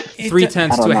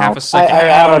 0.3 to a half a second.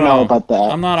 I don't know about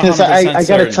that. I'm not 100% because I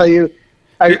got to tell you,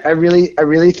 I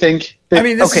really think. That,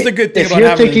 this is the good thing if about you're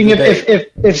having thinking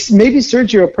if maybe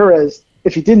Sergio Perez,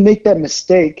 if he didn't make that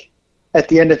mistake at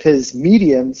the end of his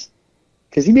mediums,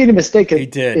 because he made a mistake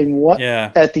at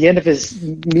the end of his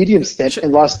medium stint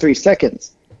and lost 3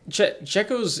 seconds.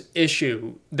 Checo's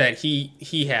issue that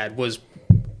he had was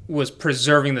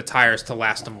preserving the tires to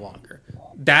last him longer.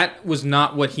 That was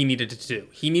not what he needed to do.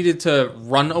 He needed to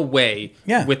run away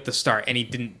with the start, and he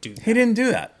didn't do that. He didn't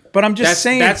do that. But I'm just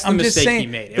saying. That's the mistake he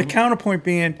made. The counterpoint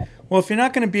being, well, if you're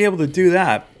not going to be able to do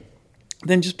that,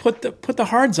 then just put the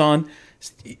hards on.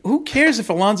 Who cares if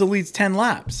Alonso leads 10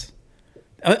 laps?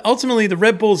 Ultimately, the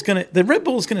Red Bull is going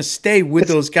to stay with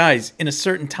those guys in a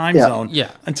certain time zone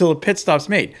until a pit stop's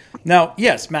made. Now,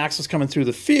 yes, Max was coming through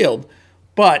the field,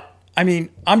 but I mean,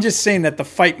 I'm just saying that the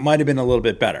fight might have been a little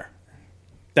bit better.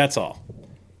 That's all.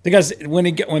 Because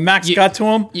when Max got to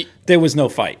him, there was no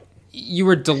fight.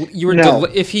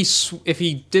 If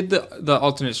he did the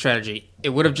alternate strategy, it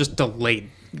would have just delayed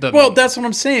the. Well, that's what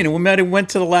I'm saying. It might have went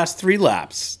to the last 3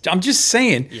 laps. I'm just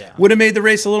saying, would have made the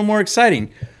race a little more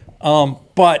exciting.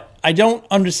 But I don't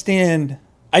understand.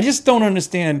 I just don't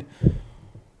understand.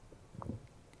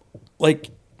 Like,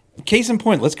 case in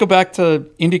point, let's go back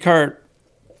to IndyCar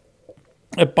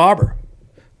at Barber.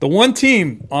 The one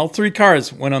team, all 3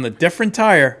 cars went on the different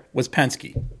tire was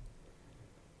Penske.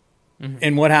 Mm-hmm.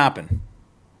 And what happened?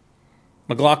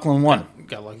 McLaughlin won.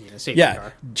 Got lucky in a safety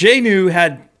car. Jay New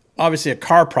had obviously a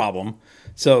car problem,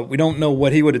 so we don't know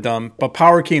what he would have done. But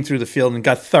Power came through the field and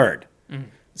got 3rd. Mm-hmm.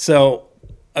 So,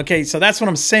 so that's what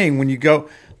I'm saying. When you go,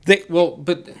 but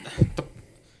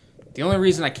the only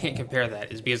reason I can't compare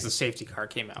that is because the safety car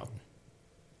came out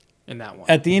in that one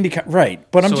at the IndyCar, right?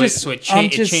 But it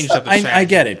changed up the strategy. I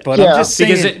get it, but I'm just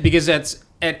saying because that's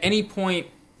at any point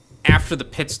after the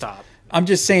pit stop. I'm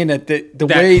just saying that the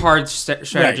that way hard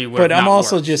strategy would. But I'm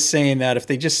also worked. just saying that if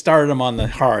they just started him on the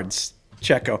hards,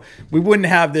 Checo, we wouldn't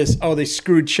have this. Oh, they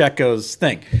screwed Checo's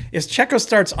thing. If Checo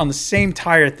starts on the same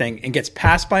tire thing and gets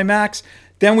passed by Max,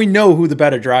 then we know who the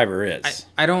better driver is.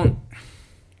 I don't.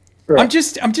 I'm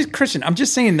just Christian. I'm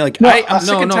just saying, like, I'm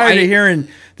sick and tired of hearing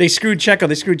they screwed Checo.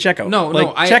 They screwed Checo.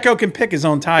 Checo can pick his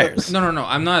own tires. No.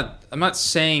 I'm not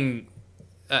saying.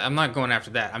 I'm not going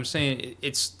after that. I'm saying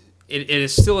it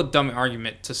is still a dumb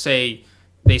argument to say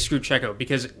they screwed Checo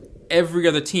because every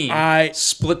other team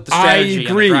split the strategy.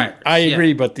 I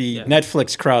agree, but the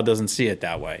Netflix crowd doesn't see it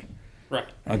that way. Right.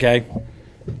 Okay.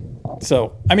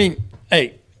 So I mean,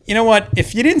 hey, you know what?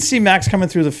 If you didn't see Max coming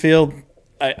through the field.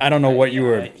 I don't know what you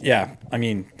were. Yeah, I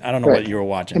mean, I don't know what you were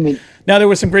watching. I mean, now there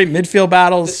were some great midfield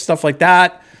battles, stuff like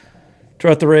that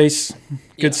throughout the race.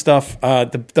 Good stuff.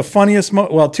 The funniest,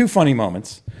 2 funny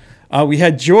moments. We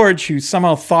had George, who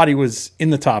somehow thought he was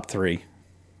in the top 3.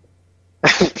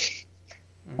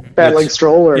 Battling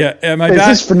Stroll, or is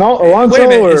this Alonso? Wait a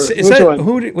minute, or is which that, one?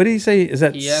 What did he say? Is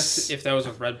that? He asked if that was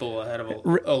a Red Bull ahead of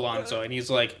Alonso, and he's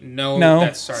like, "No,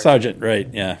 that's Sargent." Right?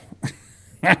 Yeah.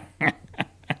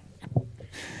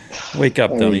 Wake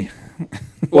up, dummy.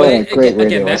 What a great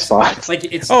radio spot. Like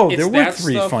it's. There were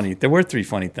 3 funny. There were 3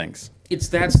 funny things. It's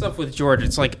that stuff with George.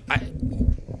 It's like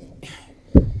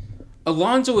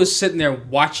Alonso is sitting there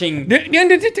watching the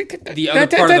other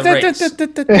part of the race.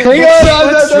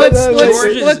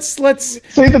 Let's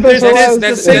say the best. That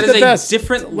is a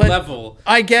different level.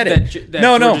 I get it.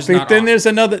 No. But then there's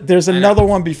another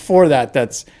one before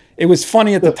that. It was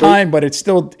funny at the time, but it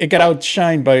got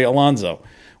outshined by Alonso.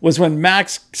 Was when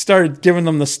Max started giving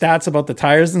them the stats about the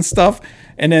tires and stuff,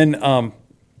 and then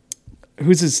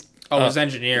who's his? His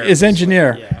engineer. His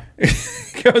engineer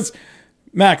goes,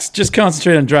 Max, just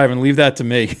concentrate on driving. Leave that to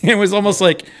me. It was almost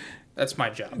like that's my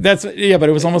job. But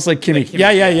it was almost like Kimmy.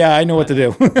 Yeah. I know what to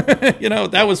do.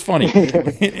 That was funny.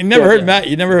 You never heard Matt.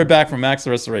 You never heard back from Max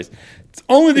the rest of the race. It's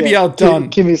only to be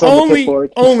outdone. Kimmy's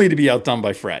only to be outdone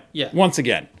by Fred. Yeah. Once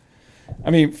again.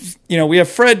 I mean, we have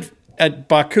Fred at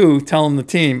Baku telling the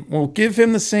team, well, give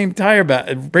him the same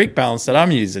brake balance that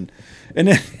I'm using. And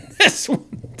then this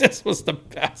was the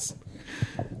pass.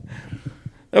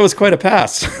 That was quite a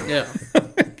pass. Yeah.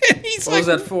 He's What was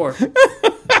that for?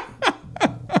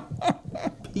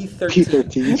 P13.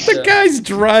 P13. The guy's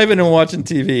driving and watching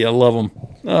TV. I love him.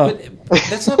 Oh. But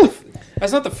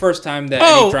that's not the first time that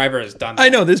any driver has done that. I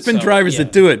know there's been drivers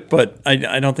that do it, but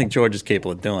I don't think George is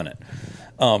capable of doing it.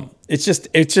 It's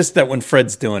just that when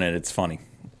Fred's doing it, it's funny.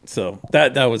 So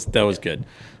that was good.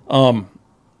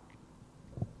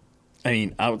 I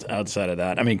mean, outside of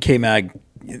that, I mean, K-Mag,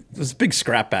 it was a big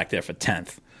scrap back there for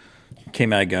 10th.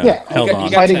 K-Mag held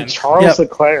on. Fighting Charles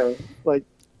Leclerc,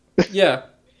 Yeah.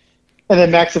 and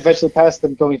then Max eventually passed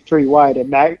them going 3 wide, and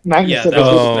Magnus that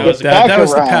was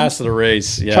the pass of the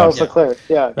race. Yeah, Charles Leclerc.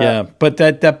 Yeah. But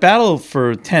that battle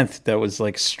for 10th, that was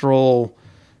like Stroll,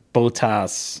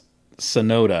 Bottas,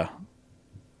 Sonoda.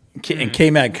 And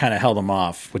K-Mag kind of held them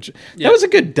off, which that was a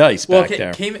good dice back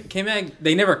there. K-Mag,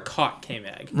 they never caught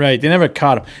K-Mag. Right, they never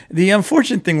caught him. The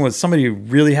unfortunate thing was somebody who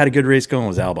really had a good race going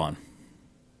was Albon.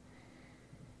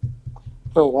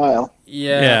 For a while.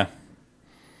 Yeah.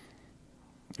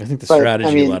 I think the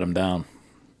strategy let him down.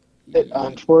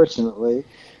 Unfortunately.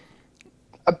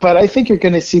 But I think you're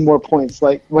going to see more points.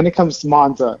 Like, when it comes to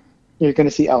Monza, you're going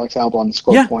to see Alex Albon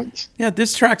score points. Yeah,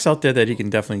 there's tracks out there that he can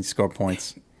definitely score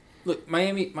points. Look,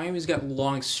 Miami's got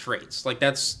long straights. Like,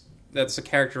 that's a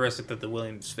characteristic that the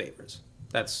Williams favors.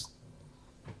 It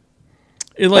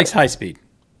likes high speed.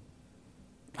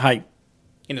 High.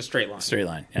 In a straight line. Straight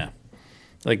line, yeah.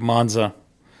 Like Monza.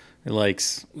 It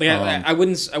likes. I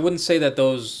wouldn't say that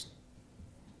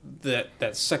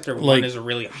that sector one is a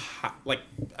really high. Like,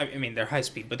 I mean, they're high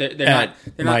speed, but they're not.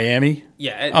 They're not Miami.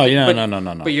 Yeah. Oh yeah,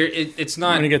 no. But it's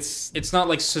not. It's not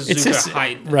like Suzuka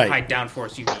high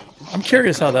downforce UV. I'm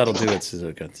curious how that'll do at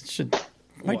Suzuka. It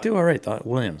might do all right.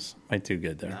 Williams might do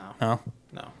good there. No.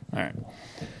 All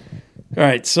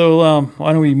right. So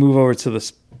why don't we move over to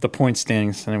the point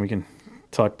standings, and then we can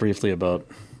talk briefly about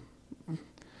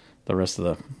the rest of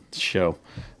the show.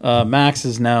 Max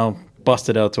is now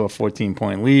busted out to a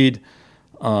 14-point lead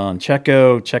on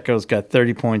Checo. Checo's got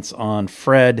 30 points on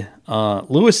Fred.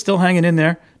 Lewis still hanging in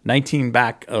there, 19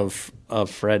 back of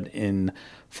Fred in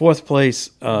fourth place.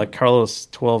 Carlos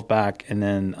 12 back, and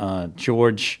then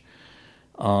George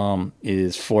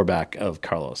is 4 back of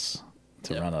Carlos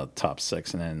to run out top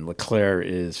 6, and then Leclerc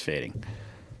is fading.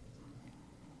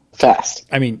 Fast.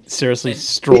 I mean, seriously,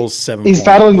 Stroll's 7 He's points.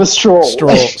 battling with Stroll.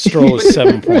 Stroll is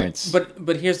 7 points.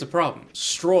 But here's the problem.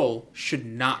 Stroll should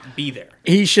not be there.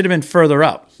 He should have been further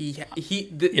up.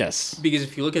 Yes. Because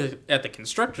if you look at the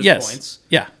constructors' points,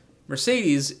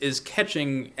 Mercedes is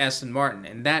catching Aston Martin,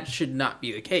 and that should not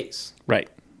be the case. Right.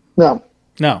 No.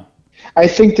 I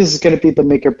think this is going to be the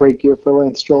make or break year for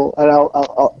Lance Stroll,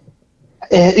 and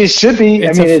it should be.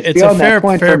 It's beyond that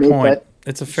point for me. But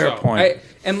it's a fair point.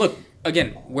 And look.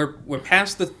 Again, we're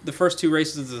past the first 2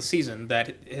 races of the season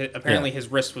that apparently his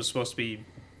wrist was supposed to be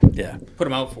put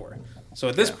him out for. So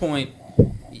at this point,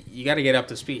 you got to get up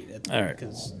to speed. All right.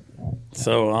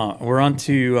 So we're on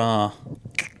to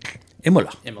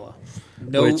Imola.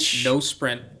 No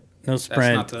sprint. No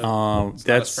sprint. That's not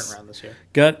a sprint round this year.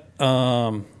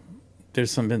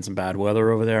 There's been some bad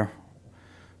weather over there.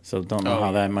 So don't know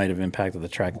how that might have impacted the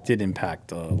track. It did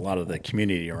impact a lot of the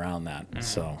community around that. Mm-hmm.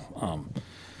 So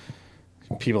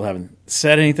people haven't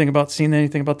said anything about, seen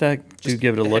anything about that. Do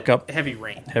give it a look up. Heavy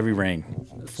rain.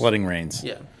 Flooding rains.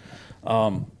 Yeah.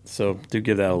 So do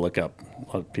give that a look up. A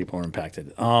lot of people are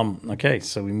impacted. Okay,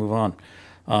 so we move on.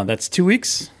 That's 2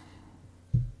 weeks.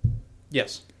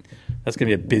 Yes. That's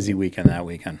going to be a busy weekend that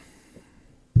weekend.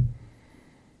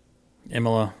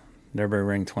 Imola,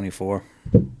 Nürburgring 24.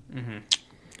 Mm-hmm.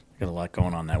 Got a lot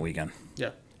going on that weekend.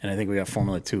 Yeah. And I think we got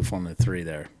Formula 2, Formula 3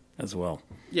 there as well.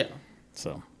 Yeah.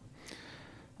 So.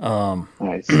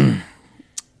 Nice.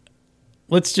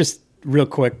 Let's just real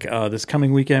quick. This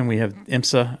coming weekend we have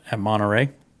IMSA at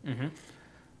Monterey. Mm-hmm.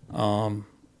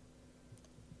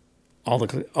 All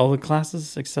the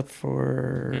classes except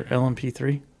for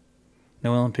LMP3.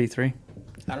 No LMP3.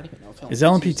 I don't even know if is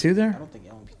LMP2 there. I don't think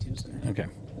LMP2's there. Okay.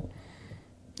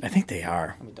 I think they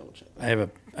are. Let me double check. I have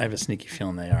a sneaky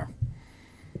feeling they are.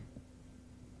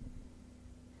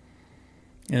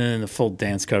 And then the full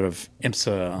dance card of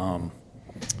IMSA.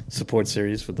 Support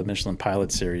series with the Michelin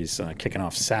Pilot Series kicking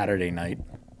off Saturday night.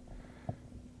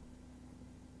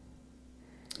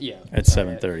 Yeah. At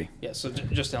 7:30. Yeah, so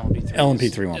just LMP3.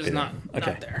 LMP3 won't is be there. not,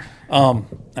 Okay. not there. All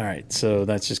right, so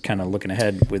that's just kind of looking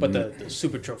ahead with. But the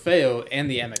Super Trofeo and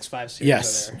the MX5 series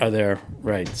yes, are there.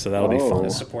 Right? So that'll be fun. The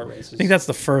support races. I think that's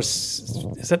the first.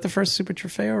 Is that the first Super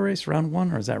Trofeo race, round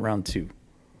 1, or is that round 2?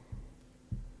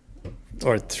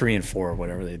 Or 3 and 4, or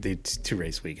whatever they 2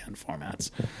 race weekend formats.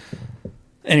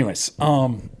 Anyways,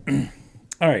 all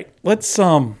right, let's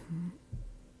talk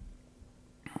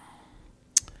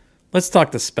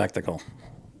the spectacle.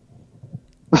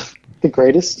 The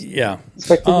greatest. Yeah.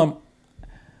 Spectacle?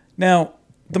 Now,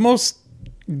 the most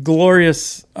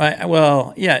glorious, I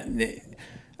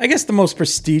guess the most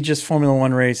prestigious Formula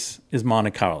One race is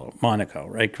Monaco,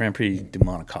 right? Grand Prix de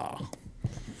Monaco.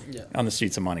 Yeah. On the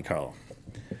streets of Monte Carlo.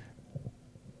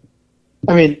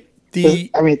 I mean,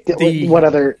 what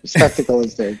other spectacle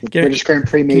is there? The British Grand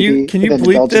Prix, maybe. Can you then the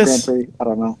bleep Belgian this? Grand Prix? I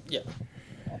don't know. Yeah.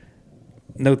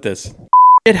 Note this: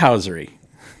 shithousery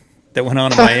that went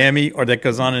on in Miami or that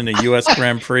goes on in a U.S.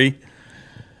 Grand Prix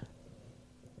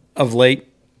of late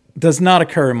does not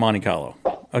occur in Monte Carlo.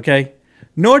 Okay,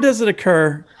 nor does it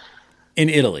occur in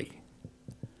Italy.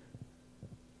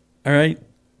 All right,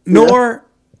 nor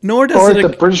does Or it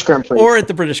at the British Grand Prix. or at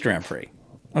the British Grand Prix.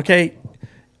 Okay,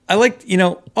 I like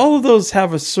all of those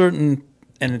have a certain,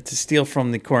 and to steal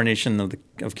from the coronation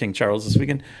of King Charles this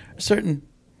weekend, a certain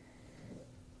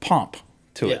pomp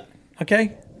to it.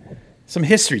 Okay, some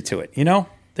history to it.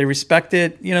 They respect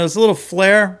it. There's a little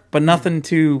flair, but nothing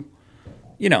too,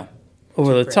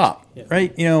 over the top,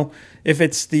 right? If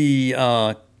it's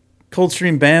the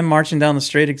Coldstream Band marching down the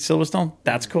straight at Silverstone,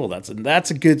 that's cool.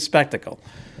 That's a good spectacle.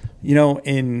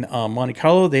 In Monte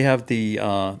Carlo, they have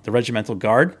the Regimental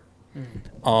Guard.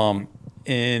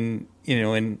 In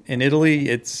Italy,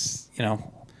 it's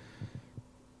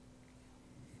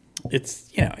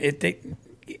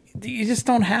you just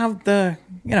don't have the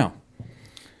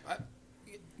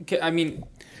I mean,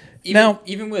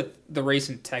 even with the race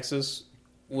in Texas,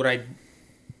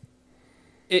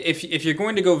 if you're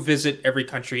going to go visit every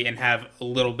country and have a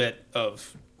little bit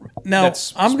of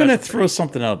I'm going to throw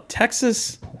something out.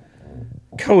 Texas,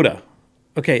 Coda.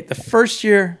 Okay, the first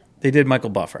year they did Michael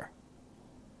Buffer.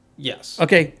 Yes.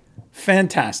 Okay,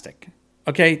 fantastic.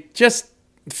 Okay, just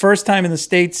first time in the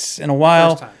States in a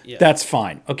while. That's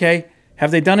fine. Okay,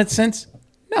 have they done it since?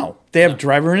 No, they have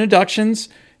driver introductions.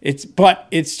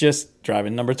 It's just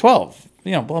driving number 12.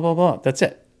 Blah blah blah. That's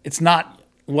it. It's not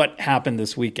what happened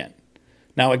this weekend.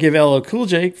 Now I give LL Cool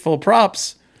J full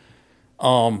props.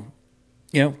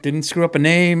 Didn't screw up a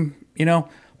name.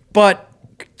 But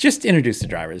just introduce the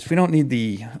drivers. We don't need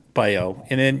the bio.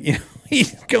 And then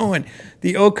he's going.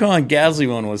 The Ocon Gasly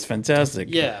one was fantastic.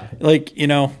 Yeah. Why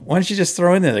don't you just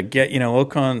throw in there that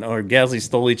Ocon or Gasly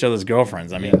stole each other's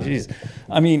girlfriends? I mean, geez.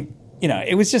 I mean,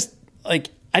 it was just I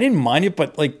didn't mind it,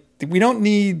 but we don't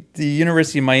need the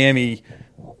University of Miami,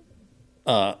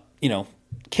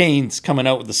 canes coming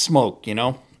out with the smoke.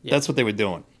 That's what they were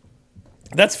doing.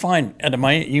 That's fine at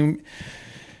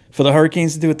for the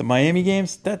Hurricanes to do at the Miami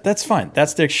games. That's fine.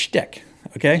 That's their shtick.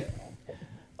 Okay.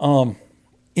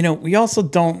 We also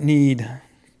don't need.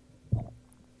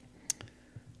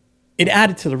 It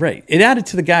added to the race. It added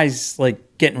to the guys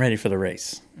getting ready for the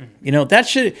race. Mm-hmm. That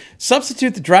should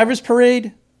substitute the drivers'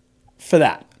 parade for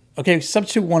that. Okay,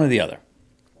 substitute one or the other.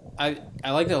 I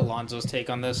like Alonso's take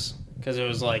on this because it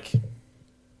was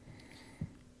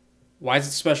why is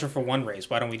it special for one race?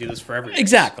 Why don't we do this for every race?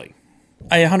 Exactly.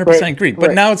 I 100% agree.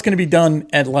 But now it's going to be done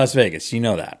at Las Vegas. You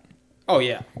know that. Oh,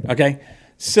 yeah. Okay.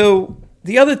 So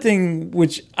the other thing,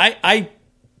 which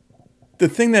the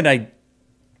thing that I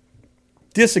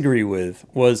disagree with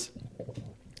was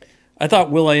I thought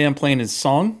will.i.am playing his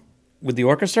song with the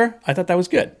orchestra. I thought that was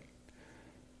good.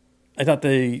 I thought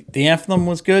the anthem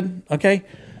was good. Okay.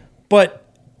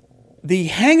 But the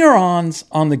hanger-ons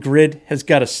on the grid has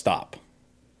got to stop.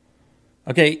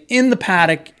 Okay, in the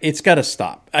paddock, it's got to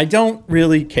stop. I don't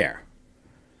really care,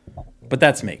 but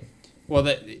that's me. Well,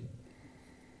 the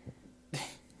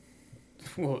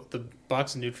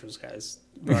box and neutrals guys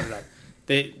brought it up.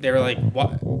 They were like,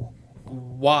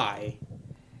 why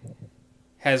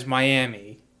has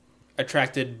Miami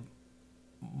attracted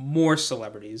more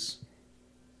celebrities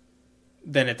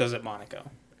than it does at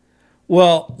Monaco?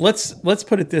 Well, let's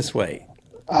put it this way.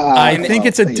 I think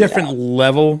it's a different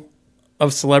level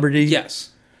of celebrity. Yes.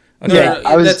 Okay. Yeah,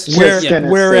 I was just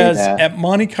gonna whereas say that. at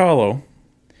Monte Carlo,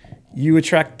 you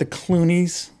attract the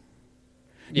Clooneys.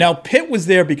 Yeah. Now Pitt was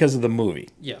there because of the movie.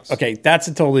 Yes. Okay, that's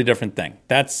a totally different thing.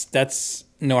 That's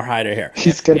nor hide or hair.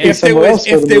 He's gonna be somewhere else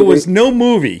for if the there movie. was no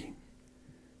movie,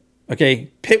 okay,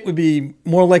 Pitt would be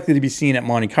more likely to be seen at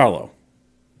Monte Carlo.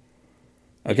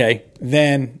 Okay,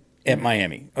 than at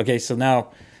Miami. Okay, so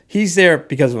now he's there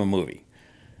because of a movie.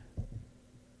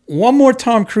 One more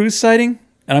Tom Cruise sighting,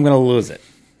 and I'm going to lose it.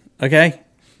 Okay?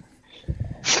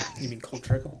 You mean cold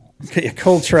trickle? Yeah,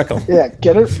 cold trickle. Yeah,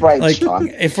 get it right, Like Sean.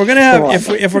 if we're gonna have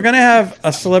if we're gonna have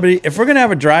a celebrity, if we're gonna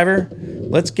have a driver,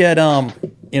 let's get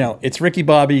it's Ricky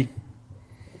Bobby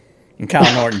and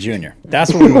Kyle Norton Jr.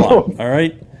 That's what we want. All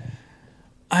right.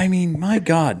 I mean, my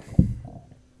God.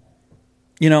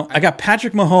 I got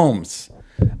Patrick Mahomes.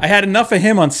 I had enough of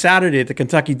him on Saturday at the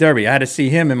Kentucky Derby. I had to see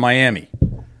him in Miami.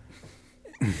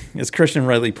 As Christian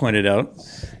rightly pointed out,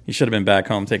 he should have been back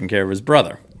home taking care of his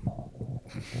brother.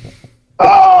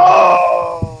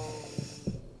 Oh,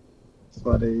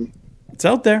 funny. It's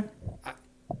out there.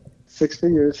 6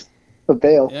 figures. The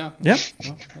bail. Yeah. Yep.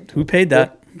 Who paid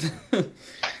that?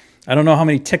 I don't know how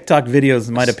many TikTok videos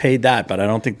might have paid that, but I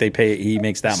don't think he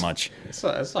makes that much. I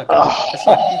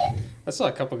saw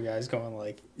a couple of guys going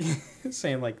like,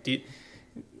 saying like,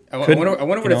 I wonder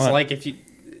what it's like if you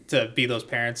to be those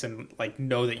parents and like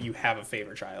know that you have a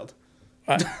favorite child.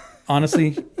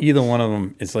 Honestly, either one of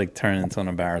them is like turning into an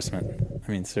embarrassment.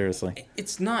 I mean, seriously.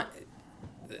 It's not.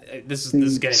 This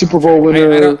is getting Super Bowl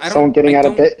winner, someone getting out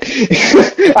of bed.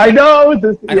 I know.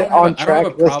 I don't have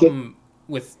a problem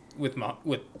with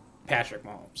Patrick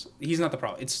Mahomes. He's not the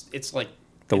problem. It's like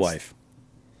the wife.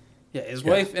 Yeah, his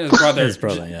wife and his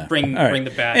brother. Yeah. Bring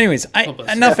the bad. Anyways,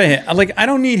 enough of him. Like, I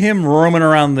don't need him roaming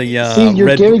around the. See,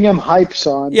 you're giving him hype,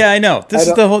 Sean. Yeah, I know. This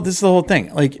is the whole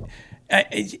thing. Like,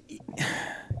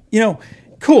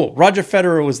 cool. Roger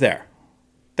Federer was there.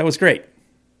 That was great.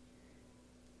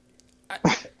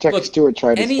 Jack Stewart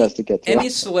tried his best to get to any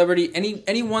celebrity,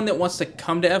 anyone that wants to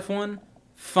come to F1,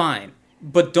 fine,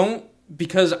 but don't.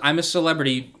 Because I'm a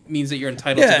celebrity means that you're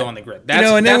entitled to go on the grid.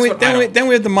 Then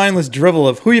we have the mindless drivel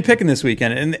of who are you picking this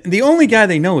weekend, and the only guy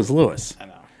they know is Lewis. I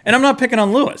know, and I'm not picking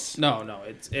on Lewis. No,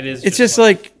 it is. It's just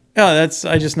like I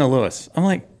just know Lewis. I'm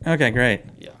like, okay, great.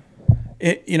 Yeah.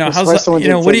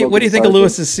 What do you think of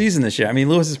Lewis's season this year? I mean,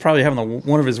 Lewis is probably having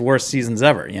one of his worst seasons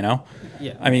ever. Yeah.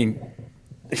 I mean,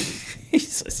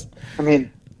 Jesus. I mean,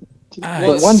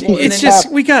 it's just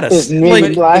we gotta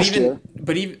last year.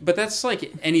 But that's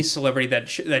like any celebrity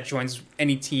that joins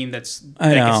any team that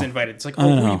gets invited. It's like, who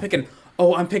are you picking?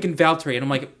 Oh, I'm picking Valtteri, and I'm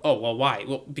like, oh, well, why?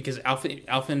 Well, because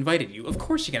Alpha invited you. Of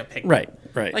course, you're gonna pick. Right.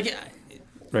 Like,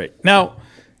 right now,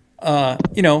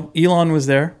 Elon was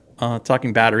there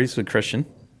talking batteries with Christian.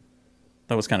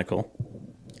 That was kind of cool.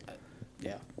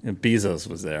 Yeah. And Bezos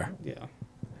was there. Yeah.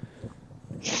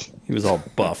 He was all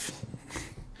buff.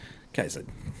 Guys,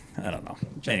 I don't know.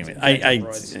 Anyway,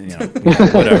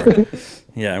 whatever.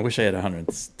 Yeah, I wish I had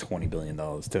 $120 billion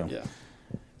too. Yeah.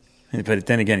 But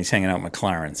then again, he's hanging out with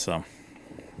McLaren, so.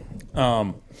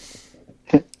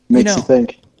 Makes you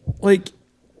think. Like,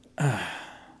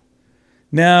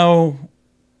 now.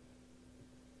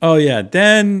 Oh yeah,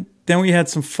 then we had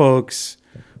some folks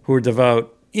who were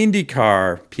devout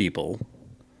IndyCar people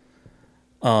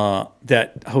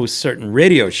that host certain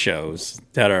radio shows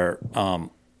that are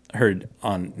heard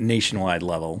on nationwide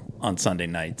level on Sunday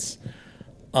nights,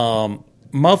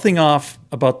 mouthing off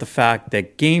about the fact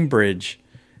that Gamebridge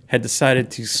had decided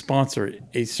to sponsor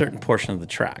a certain portion of the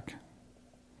track.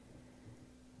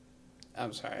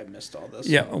 I'm sorry, I missed all this.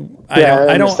 Yeah,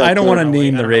 I don't want to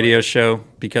name the radio show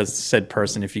because said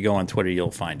person, if you go on Twitter,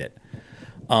 you'll find it.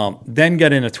 Then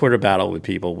got in a Twitter battle with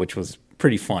people, which was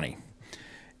pretty funny.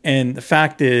 And the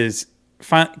fact is,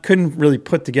 couldn't really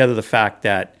put together the fact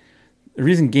that the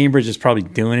reason Gamebridge is probably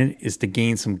doing it is to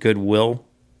gain some goodwill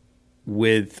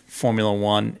with Formula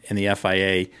One and the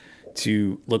FIA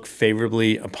to look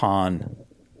favorably upon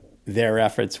their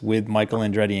efforts with Michael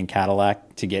Andretti and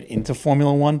Cadillac to get into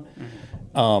Formula One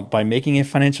by making a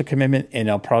financial commitment. And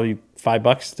it'll probably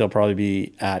 $5. They'll probably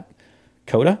be at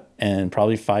COTA, and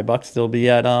probably $5 they'll be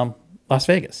at Las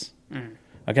Vegas.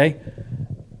 Okay,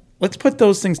 let's put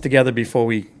those things together before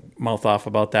we mouth off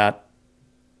about that.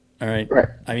 All right.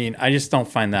 I mean, I just don't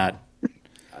find that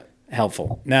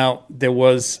helpful. Now, there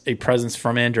was a presence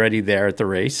from Andretti there at the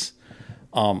race.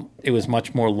 It was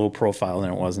much more low profile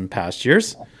than it was in past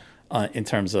years in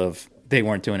terms of they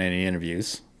weren't doing any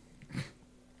interviews.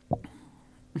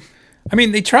 I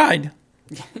mean, they tried.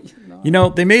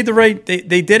 They made the right.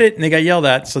 They did it, and they got yelled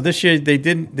at. So this year they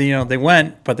didn't. They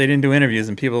went, but they didn't do interviews,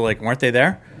 and people were like, weren't they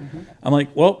there? I'm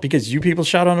like, well, because you people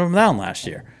shot on them down last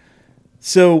year.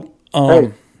 So,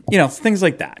 things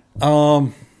like that.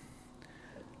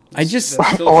 I just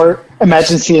or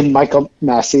imagine seeing Michael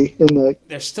Massey in the.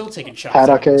 They're still taking shots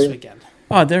paddock this weekend.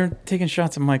 Oh, they're taking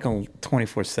shots at Michael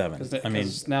 24/7. I mean,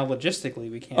 now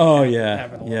logistically we can't.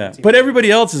 Have it yeah. But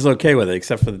everybody else is okay with it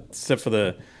except for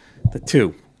the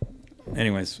two.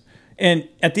 Anyways, And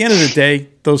at the end of the day,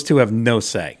 those two have no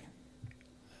say.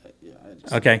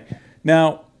 Okay.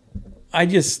 Now,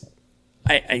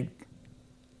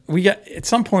 we got at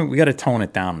some point we got to tone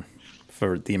it down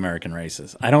for the American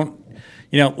races.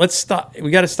 Let's stop.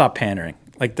 We got to stop pandering.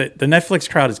 Like the Netflix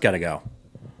crowd has got to go.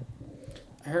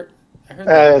 I heard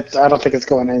that. I don't think it's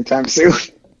going anytime soon.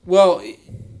 Well,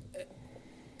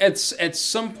 at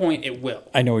some point it will.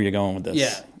 I know where you're going with this.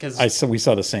 Yeah, because we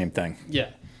saw the same thing. Yeah,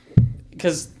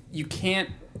 because you can't.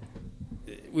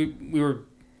 We were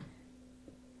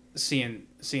seeing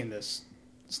this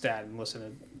stat and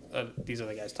listening to these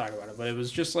other guys talk about it, but it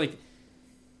was just like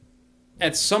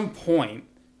at some point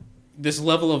this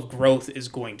level of growth is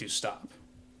going to stop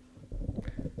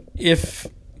if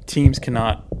teams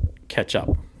cannot catch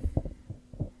up.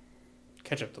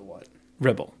 Catch up to what?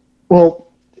 Red Bull.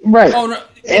 Well, right. Oh no.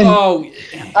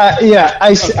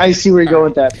 I see where you're going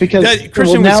with that because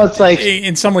now it's like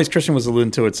in some ways Christian was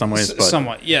alluding to it. Some ways, but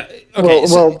somewhat, yeah. Okay.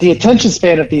 Well, the attention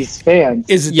span of these fans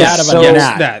is that of a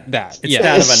gnat.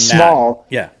 It's small.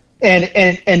 Yeah.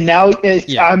 And now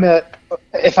if I'm an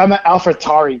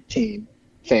AlphaTauri team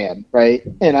fan, right,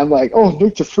 and I'm like, oh,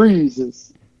 Nick DeFries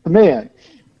is the man.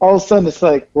 All of a sudden, it's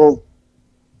like, well,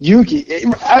 Yuki.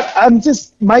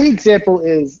 My example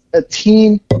is a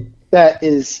team that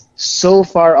is so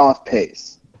far off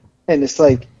pace, and it's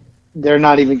like they're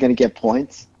not even going to get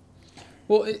points.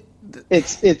 Well,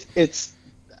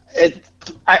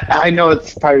 I know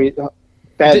it's probably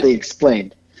badly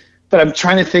explained, but I'm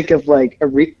trying to think of like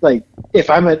if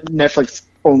I'm a Netflix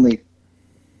only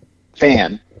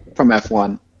fan from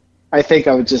F1, I think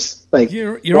I would just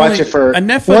you're watch it for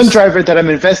one driver that I'm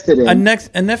invested in. A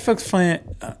Netflix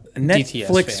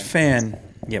fan,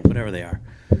 yeah, whatever they are.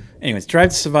 Anyways, Drive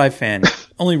to Survive fan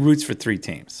only roots for 3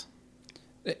 teams.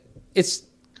 It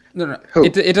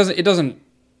doesn't.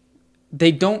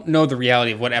 They don't know the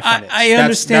reality of what F1 is. I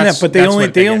understand that, but they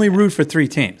only root for 3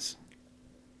 teams.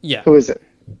 Yeah. Who is it?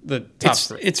 The top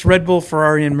 3. It's Red Bull,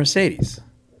 Ferrari, and Mercedes.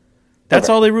 That's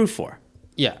all they root for.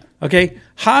 Yeah. Okay.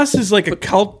 Haas is like a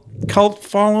cult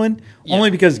following only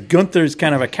because Gunther's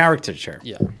kind of a caricature.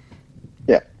 Yeah.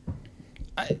 Yeah.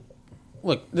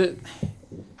 Look, the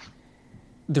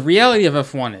reality of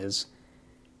F1 is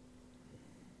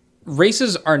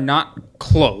races are not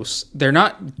close. They're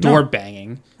not door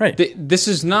banging. Right. This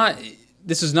is not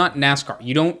NASCAR.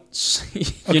 You don't.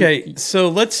 Okay, so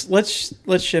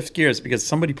let's shift gears because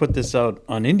somebody put this out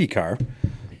on Indycar,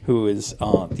 who is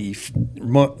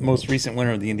the most recent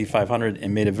winner of the Indy 500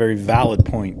 and made a very valid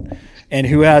point, and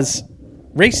who has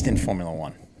raced in Formula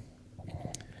One.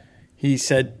 He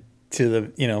said to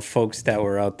the folks that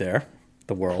were out there,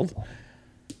 the world,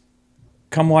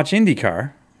 come watch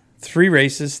IndyCar, 3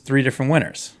 races, 3 different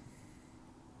winners.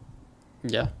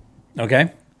 Yeah.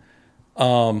 Okay.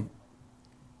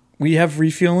 We have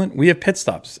refueling. We have pit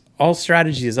stops. All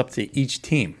strategy is up to each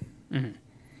team. Mm-hmm.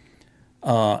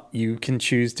 You can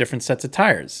choose different sets of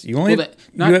tires. You only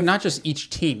not just each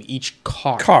team, each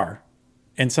car,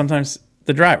 and sometimes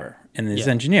the driver and his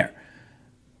engineer.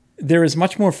 There is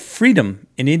much more freedom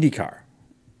in IndyCar.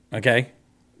 Okay.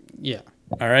 Yeah.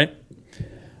 All right.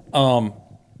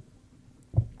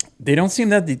 They don't seem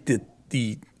that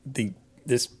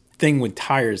this thing with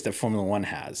tires that Formula One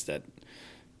has that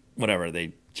whatever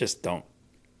they just don't.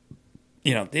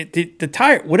 The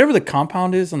tire, whatever the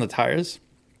compound is on the tires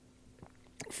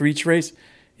for each race,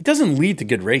 it doesn't lead to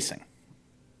good racing.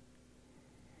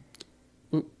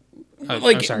 With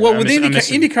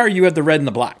IndyCar, you have the red and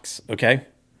the blacks. Okay.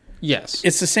 Yes.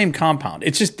 It's the same compound.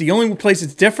 It's just the only place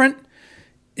it's different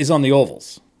is on the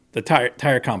ovals. The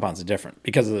tire compounds are different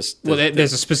because of this.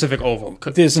 There's a specific oval.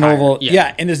 There's an oval,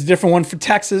 and there's a different one for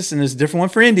Texas, and there's a different one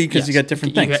for Indy because you got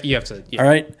different things. You have to, all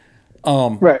right,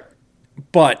 right.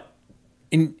 But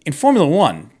in Formula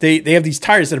One, they have these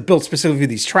tires that are built specifically for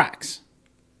these tracks.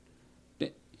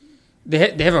 They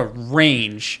have a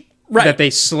range that they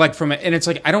select from it, and it's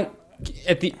like I don't.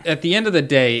 At the end of the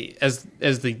day, as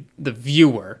the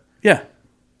viewer,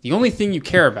 the only thing you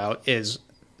care about is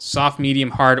soft,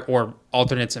 medium, hard, or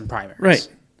alternates and primaries. Right.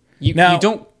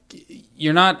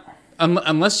 You're not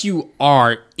unless you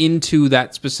are into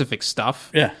that specific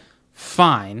stuff. Yeah.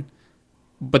 Fine,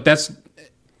 but that's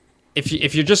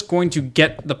if you're just going to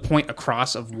get the point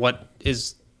across of what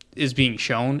is being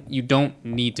shown, you don't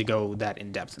need to go that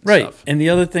in depth. Right. Stuff. And the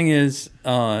other thing is,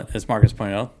 as Marcus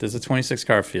pointed out, there's a 26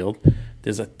 car field.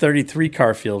 There's a 33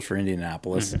 car field for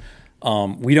Indianapolis.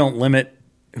 Mm-hmm. We don't limit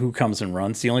who comes and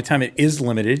runs. The only time it is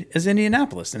limited is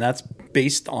Indianapolis, and that's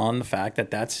based on the fact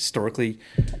that that's historically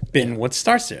been what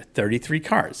starts there, 33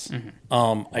 cars.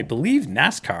 Mm-hmm. I believe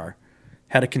NASCAR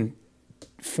had to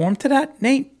conform to that,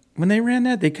 Nate, when they ran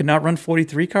that, they could not run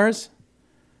 43 cars?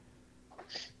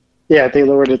 Yeah, they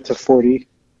lowered it to 40,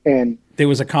 and there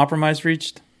was a compromise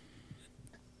reached.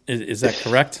 Is that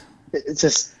correct? It's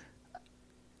just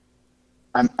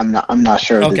I'm not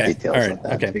sure of the Okay. details All right. of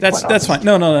that. Okay. That's fine.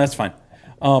 No, that's fine.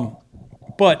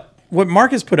 But what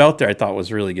Marcus put out there, I thought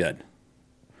was really good.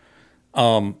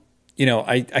 I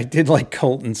did like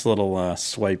Colton's little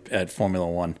swipe at Formula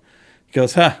One. He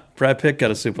goes, Brad Pitt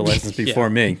got a super license before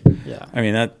me. Yeah. I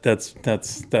mean,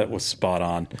 that was spot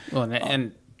on. Well,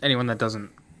 and anyone that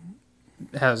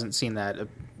hasn't seen that,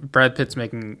 Brad Pitt's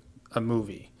making a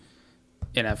movie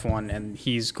in F1, and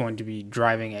he's going to be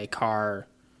driving a car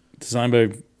designed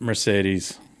by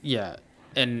Mercedes. Yeah,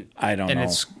 and I don't know. And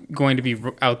it's going to be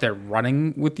out there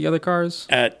running with the other cars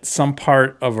at some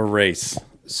part of a race.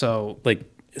 So, like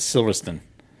Silverstone.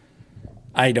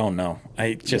 I don't know.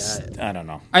 I don't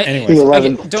know. Anyway, the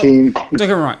 11th team. Don't get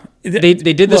me wrong. They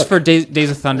did this for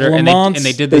Days of Thunder, and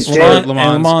they did this for Le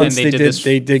Mans, and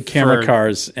they did camera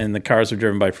cars, and the cars were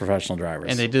driven by professional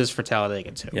drivers. And they did this for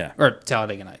Talladega too. Yeah, or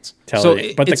Talladega Nights.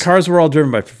 But the cars were all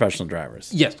driven by professional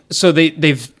drivers. Yes. So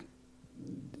they've.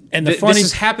 And this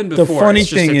has happened before. The funny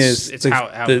thing is,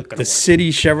 the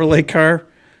City Chevrolet car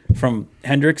from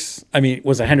Hendricks. I mean,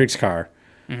 was a Hendricks car.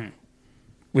 Mm-hmm.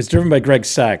 Was driven by Greg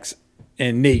Sachs.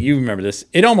 And Nate, you remember this.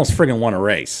 It almost friggin' won a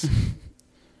race.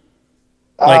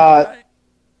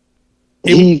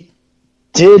 He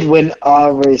did win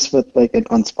a race with like an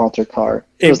unsponsored car.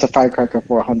 It was the Firecracker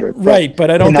 400. Right, but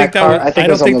I don't think I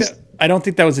don't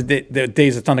think that was the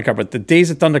Days of Thunder car. But the Days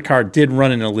of Thunder car did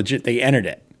run in a legit. They entered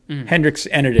it. Mm-hmm. Hendricks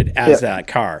entered it as that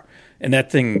car, and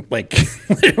that thing like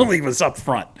literally was up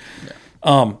front,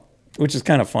 which is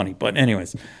kind of funny. But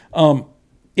anyways,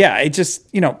 it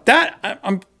just that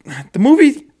I'm. The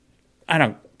movie,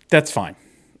 that's fine.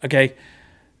 Okay.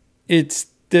 It's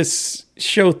this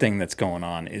show thing that's going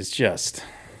on is just.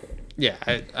 Yeah,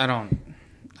 I don't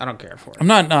care for it. I'm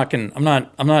not knocking. I'm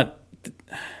not.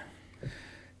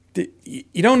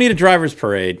 You don't need a driver's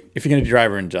parade if you're going to do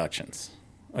driver inductions.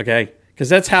 Okay. Because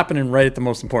that's happening right at the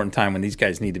most important time when these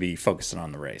guys need to be focusing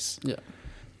on the race. Yeah.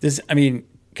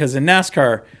 Because in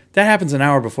NASCAR, that happens an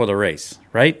hour before the race,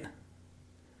 right?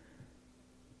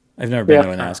 I've never been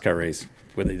to a NASCAR race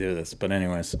where they do this, but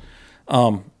anyways,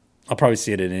 I'll probably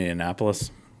see it in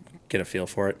Indianapolis, get a feel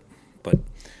for it. But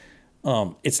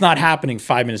it's not happening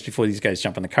 5 minutes before these guys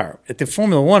jump in the car. At the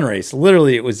Formula One race,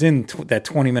 literally, it was in that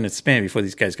 20-minute span before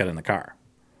these guys got in the car.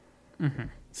 Mm-hmm.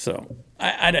 So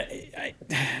it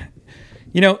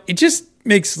just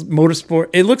makes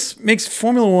motorsport. Makes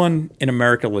Formula One in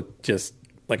America look just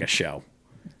like a show.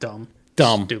 Dumb.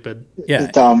 Stupid.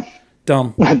 Yeah. Dumb.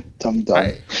 Dumb.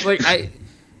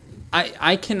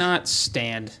 I cannot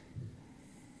stand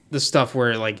the stuff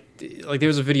where like there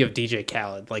was a video of DJ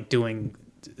Khaled like doing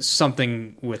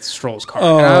something with Stroll's car,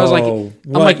 and I was like,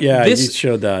 you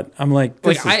showed that. I'm like,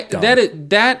 this is dumb.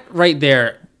 that right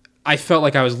there. I felt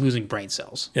like I was losing brain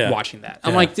cells watching that.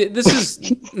 I'm like, this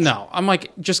is no. I'm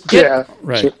like, just get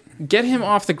him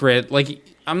off the grid. Like,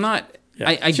 I'm not.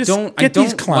 Yeah. I just don't. Get I don't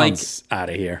these clowns out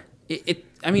of here.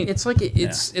 It's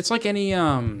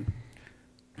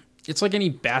like any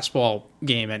basketball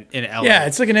game in LA. Yeah,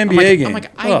 it's like an NBA game. I'm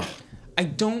like, I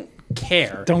don't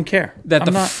care. Don't care that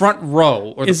the front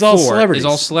row or the floor is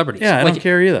all celebrities. Yeah, I don't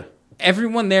care either.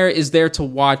 Everyone there is there to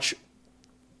watch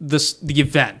the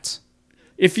event.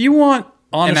 If you want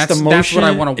honest emotion, that's what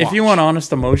I want to watch. If you want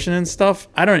honest emotion and stuff,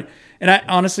 I don't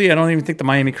even think the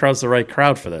Miami crowd's the right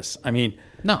crowd for this. I mean,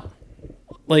 no.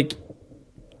 Like,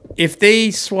 if they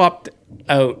swapped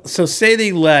out, so say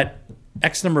they let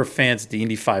X number of fans at the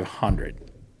Indy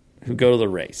 500 who go to the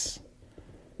race,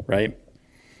 right,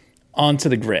 onto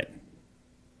the grid,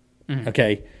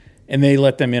 okay, and they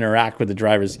let them interact with the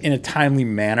drivers in a timely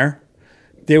manner,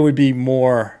 there would be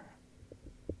more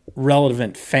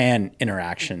relevant fan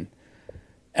interaction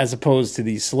as opposed to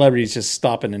these celebrities just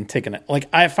stopping and taking it. Like,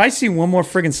 if I see one more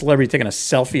friggin' celebrity taking a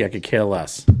selfie, I could care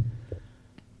less.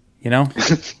 You know?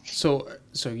 So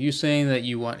you saying that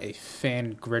you want a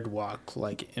fan grid walk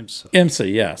like IMSA?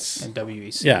 IMSA, yes. And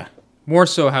WEC. Yeah. More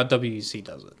so how WEC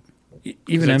does it.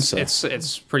 Even IMSA.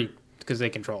 It's pretty, because they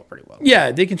control it pretty well.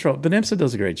 Yeah, they control it. But IMSA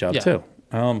does a great job, too.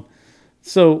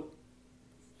 So,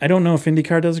 I don't know if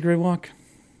IndyCar does a great walk.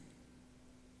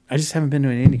 I just haven't been to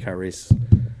an IndyCar race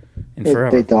in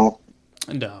forever. They don't.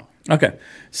 No. Okay.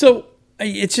 So,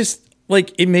 it's just,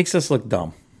 like, it makes us look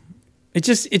dumb. It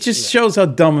just shows how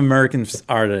dumb Americans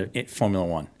are to Formula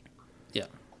One. Yeah.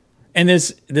 And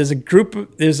there's a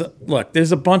group, there's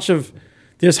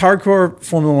hardcore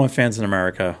Formula One fans in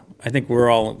America. I think we're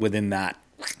all within that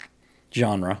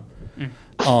genre.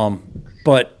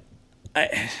 But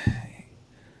I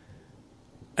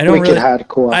don't Wicked really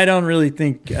hardcore. I don't really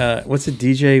think what's it,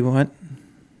 DJ what?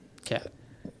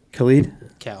 Khaled?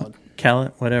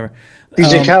 Khaled, whatever.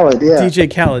 DJ Khaled, yeah.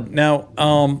 DJ Khaled. Now,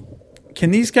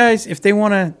 can these guys, if they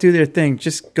want to do their thing,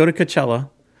 just go to Coachella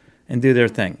and do their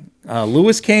thing?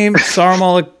 Lewis came, saw him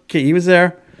all. He was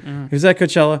there. He was at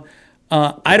Coachella.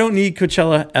 I don't need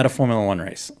Coachella at a Formula One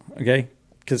race, okay?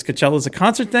 Because Coachella's a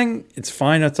concert thing. It's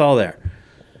fine. That's all there.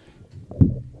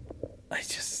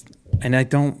 I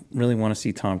don't really want to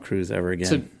see Tom Cruise ever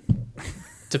again.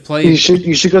 To play, you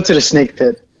should go to the Snake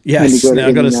Pit. Yes,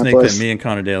 I'll go to Snake Pit. Me and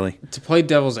Connor Daly. To play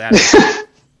devil's advocate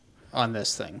on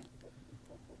this thing,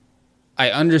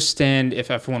 I understand if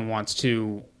F1 wants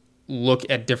to look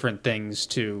at different things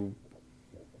to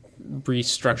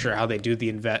restructure how they do the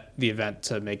event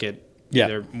to make it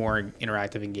either more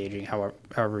interactive, engaging,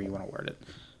 however you want to word it.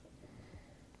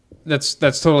 That's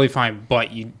totally fine,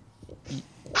 but you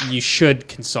should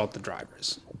consult the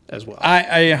drivers as well.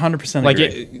 I 100%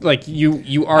 agree.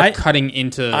 You are cutting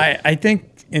into. I think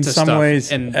in some stuff.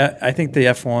 ways, And I think the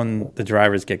F1, the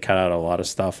drivers get cut out of a lot of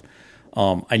stuff.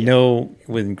 I know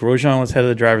when Grosjean was head of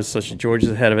the drivers, such as George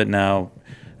is ahead of it now.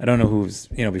 I don't know who's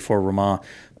before Romain,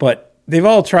 but they've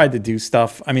all tried to do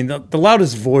stuff. I mean, the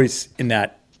loudest voice in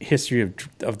that history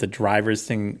of the drivers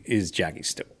thing is Jackie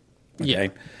Stewart. Okay?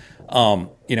 Yeah.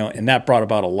 And that brought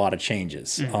about a lot of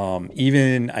changes. Mm-hmm.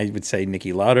 Even I would say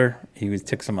Niki Lauda, he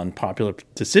took some unpopular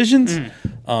decisions,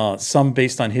 some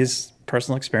based on his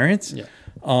personal experience. Yeah.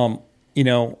 And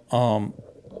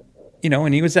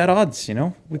he was at odds,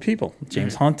 with people.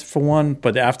 James Hunt for one,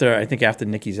 but after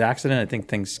Niki's accident, I think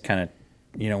things kind of,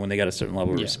 when they got a certain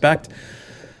level of respect.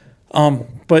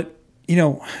 But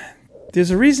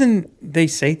there's a reason they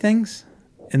say things,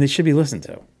 and they should be listened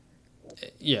to.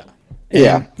 Yeah.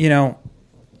 And,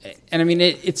 and I mean,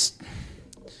 it's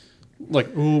like,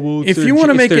 if you want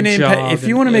to make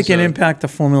an impact to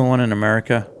Formula One in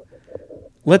America,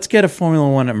 let's get a Formula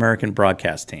One American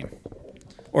broadcast team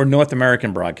or North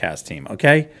American broadcast team.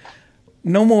 Okay,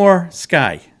 no more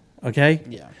Sky. Okay.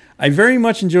 Yeah. I very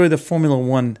much enjoy the Formula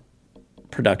One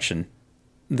production,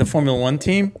 the Formula One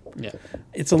team. Yeah.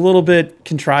 It's a little bit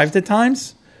contrived at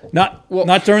times. Not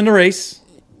during the race,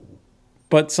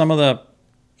 but some of the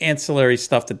ancillary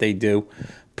stuff that they do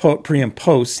pre and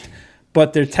post,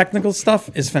 but their technical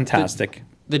stuff is fantastic.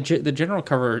 The general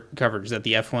coverage that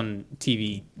the F1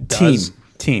 TV does,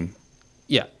 team,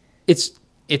 yeah, it's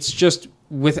just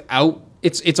without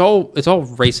it's all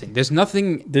racing. There's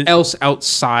nothing else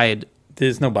outside.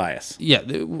 There's no bias. Yeah,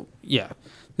 yeah.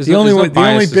 The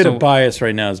only bit of bias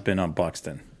right now has been on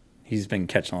Buxton. He's been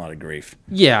catching a lot of grief.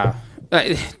 Yeah,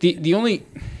 My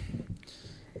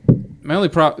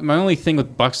only thing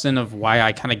with Buxton of why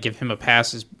I kind of give him a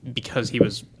pass is because he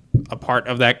was a part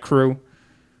of that crew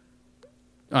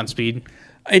on Speed.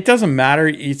 It doesn't matter.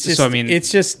 It's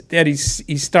just that he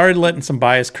started letting some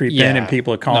bias creep in, and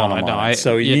people are calling him on.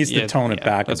 So he needs to tone it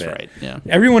back a bit. That's right. Yeah.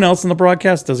 Everyone else in the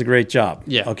broadcast does a great job.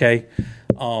 Yeah. Okay.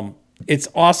 It's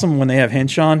awesome when they have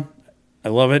Hinch on. I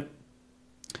love it.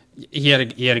 He had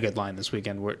a good line this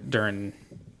weekend during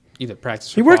either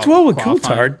practice. He worked well with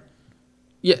Coulthard.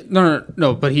 Yeah,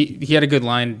 no. But he had a good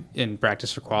line in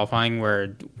practice for qualifying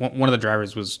where one of the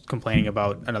drivers was complaining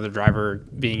about another driver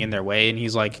being in their way, and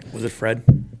he's like, "Was it Fred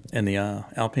in the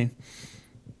Alpine?"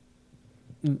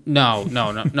 No.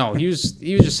 He was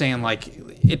just saying like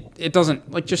it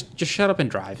doesn't like just shut up and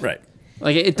drive. Right.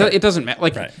 Like it doesn't matter.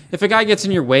 Like if a guy gets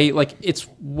in your way, like it's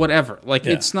whatever. Like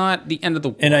it's not the end of the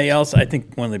world. And I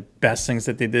think one of the best things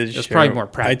that they did this year. Probably more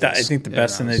practice. I think the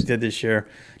best thing they did this year.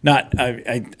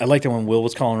 I liked it when Will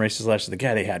was calling races last year. The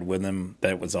guy they had with him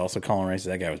that was also calling races.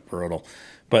 That guy was brutal.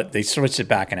 But they switched it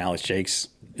back, and Alex Jakes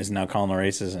is now calling the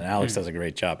races, and Alex does a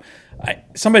great job.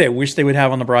 Somebody I wish they would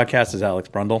have on the broadcast is Alex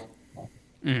Brundle.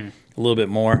 A little bit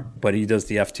more, but he does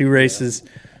the F2 races.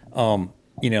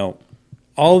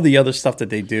 All the other stuff that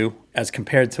they do as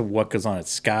compared to what goes on at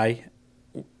Sky,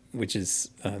 which is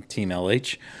Team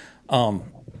LH.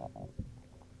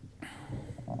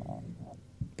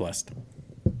 Blessed.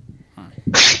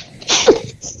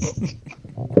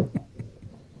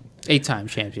 8-time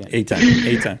champion.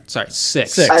 8-time. Sorry,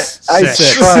 6. I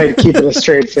tried keeping a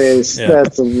straight face. Yeah.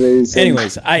 That's amazing.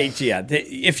 Anyways,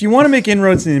 if you want to make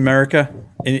inroads in America,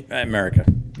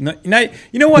 no,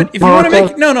 you know what? If you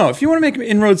want to make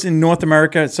inroads in North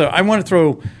America, so I want to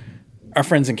throw our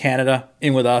friends in Canada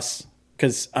in with us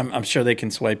because I'm sure they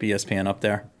can swipe ESPN up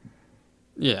there.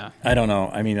 Yeah, I don't know.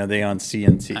 I mean, are they on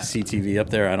CTV up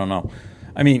there? I don't know.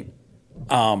 I mean,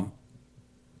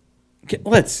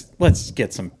 let's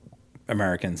get some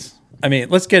Americans. I mean,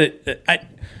 let's get it.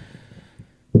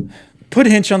 put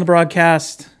Hinch on the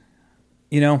broadcast.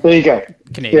 You know, There you go.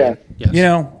 Canadian. Yeah. Yes. you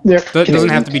know, Yeah. That doesn't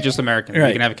have to be just American. Right.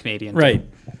 You can have a Canadian. right.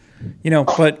 You know,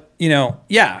 but you know,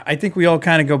 yeah, I think we all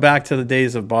kind of go back to the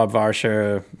days of Bob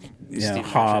Varsha, Steve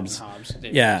Hobbs,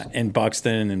 David yeah, and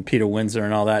Buxton and Peter Windsor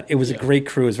and all that. It was a great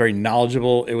crew. It was very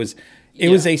knowledgeable. It was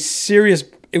a serious.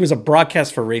 It was a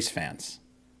broadcast for race fans.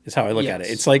 Is how I look at it.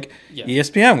 Yes. It's like Yeah.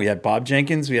 ESPN. We had Bob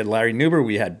Jenkins. We had Larry Newber.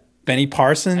 We had Benny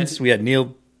Parsons. We had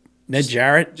Ned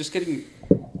Jarrett. Just getting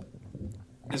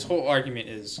this whole argument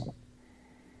is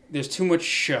there's too much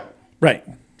show Right,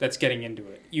 that's getting into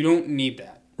it. You don't need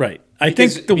that. right. I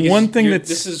think the one thing that's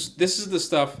this is the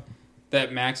stuff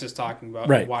that Max is talking about.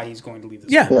 Right. And why he's going to leave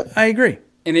this. yeah, sport. I agree.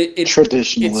 And it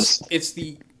Traditionalist. It's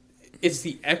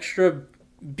the extra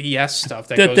BS stuff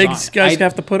that That goes these on. guys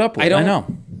have to put up with. I know.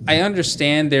 I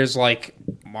understand. There's like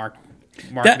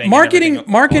That marketing, and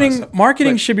everything,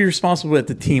 marketing but- should be responsible at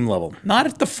the team level, not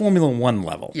at the Formula One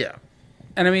level. Yeah,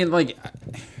 and I mean, like,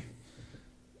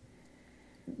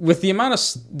 with the amount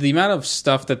of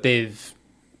stuff that they've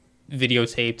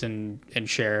videotaped and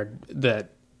shared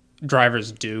that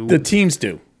drivers do, The teams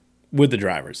do with the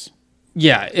drivers.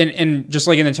 yeah, and just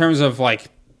like in the terms of like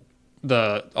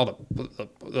all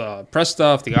the press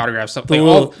stuff, the autograph stuff, like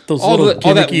all that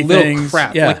gimmicky little things.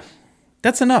 crap, Yeah, like.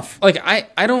 that's enough. Like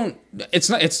I don't. It's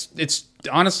not. It's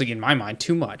honestly in my mind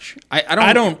too much.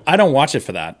 I don't watch it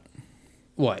for that.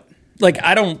 What? Like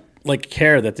I don't like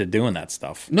care that they're doing that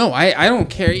stuff. No, I don't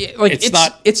care. Like It's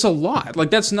not- It's a lot. Like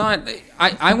that's not.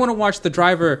 I want to watch the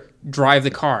driver drive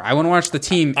the car. I want to watch the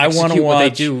team execute what they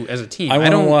do as a team. I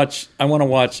want to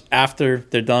watch after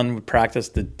they're done with practice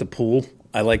the pool.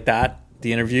 I like that.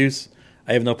 The interviews.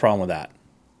 I have no problem with that.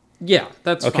 Yeah,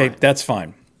 that's Okay, fine. that's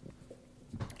fine.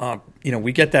 You know,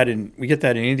 we get that in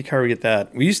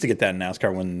IndyCar. We used to get that in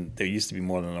NASCAR when there used to be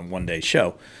more than a one-day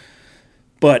show.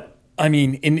 But I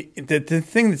mean, the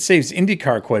thing that saves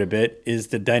IndyCar quite a bit is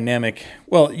the dynamic.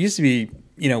 Well, it used to be,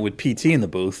 you know, with PT in the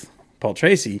booth, Paul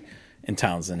Tracy and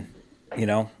Townsend. You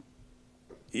know,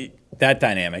 that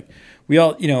dynamic. We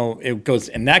all, you know, it goes,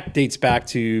 and that dates back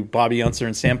to Bobby Unser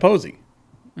and Sam Posey.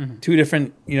 Two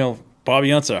different, you know,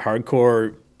 Bobby Unser,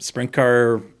 hardcore sprint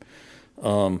car,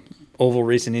 oval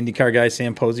racing IndyCar guy.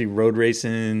 Sam Posey, road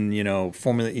racing, you know,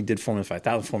 he did Formula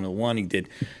 5000, Formula 1. He did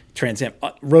Trans Am,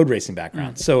 road racing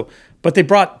background. So, but they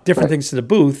brought different things to the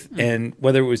booth, and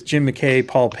whether it was Jim McKay,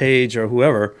 Paul Page, or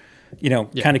whoever, you know,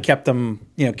 kind of kept them,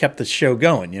 you know, kept the show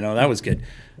going. You know, that was good.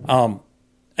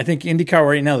 I think IndyCar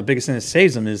right now, the biggest thing that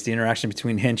saves them is the interaction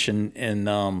between Hinch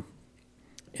and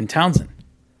Townsend.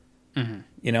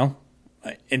 You know,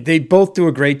 and they both do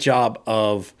a great job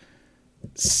of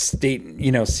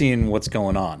seeing what's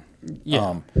going on.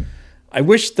 Yeah. I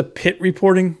wish the pit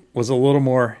reporting was a little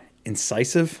more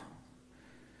incisive.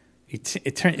 It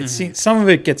seems some of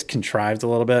it gets contrived a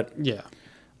little bit. Yeah.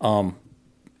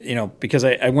 You know, because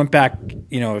I went back.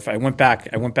 You know, I went back.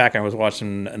 I was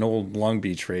watching an old Long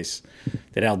Beach race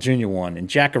that Al Jr. won, and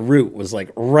Jack Arute was like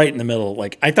right in the middle.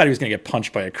 Like I thought he was going to get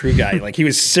punched by a crew guy. Like he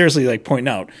was seriously like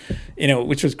pointing out, you know,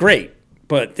 which was great.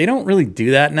 But they don't really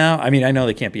do that now. I mean, I know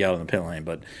they can't be out on the pit lane,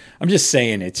 but I'm just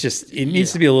saying it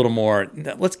needs to be a little more.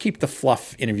 Let's keep the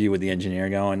fluff interview with the engineer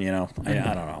going. You know, I don't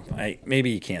know. Maybe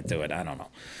you can't do it. I don't know,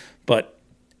 but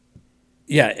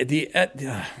yeah,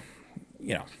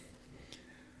 you know.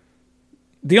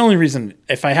 The only reason,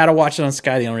 if I had to watch it on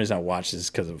Sky, the only reason I watch it is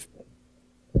because of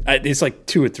it's like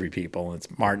 2 or 3 people. It's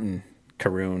Martin,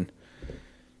 Caroon,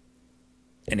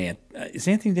 and is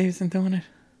Anthony Davidson doing it?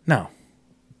 No,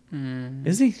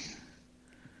 is he?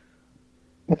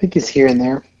 I think he's here and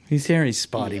there. He's here. He's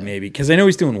spotty, maybe because I know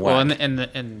he's doing well. Well,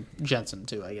 and Jensen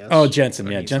too, I guess. Oh, Jensen,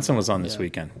 yeah, Jensen was on this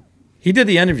weekend. He did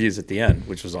the interviews at the end,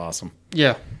 which was awesome.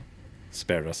 Yeah.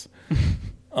 Spared us.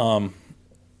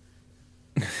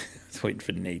 Waiting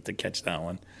for Nate to catch that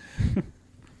one.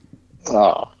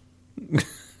 Oh.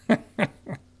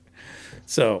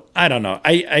 So I don't know.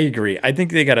 I agree. I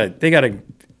think they gotta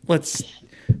let's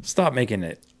stop making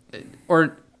it.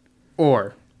 Or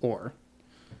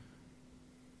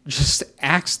just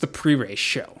axe the pre-race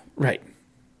show. Right.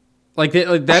 Like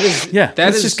that is Yeah.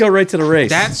 Let's just go right to the race.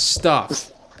 That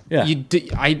stuff. Yeah.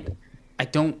 I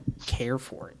don't care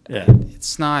for it. Yeah.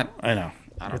 It's not. I know.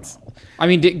 I don't know. I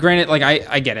mean, granted, like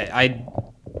I get it.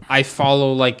 I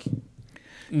follow like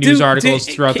news articles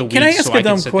throughout the week. Can I ask so a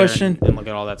dumb sit there question? and look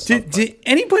at all that stuff.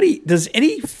 Does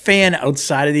any fan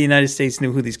outside of the United States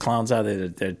know who these clowns are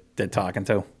that they're talking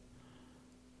to?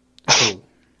 Who?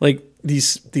 Like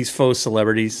these faux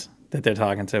celebrities that they're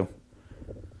talking to?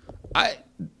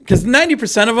 Because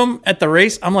 90% of them at the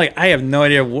race, I'm like, I have no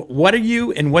idea. What are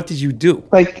you and what did you do?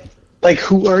 Like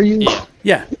who are you? Yeah.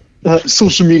 Yeah.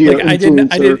 social media Like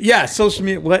influencer. yeah, social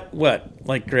media. What?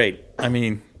 Like, great. I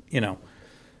mean, Yeah.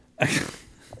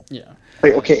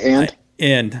 Like, okay,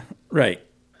 and right.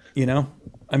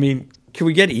 I mean, can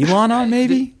we get Elon on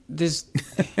maybe? This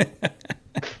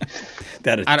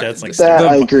That's like that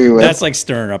I agree with. that's like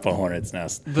stirring up a hornet's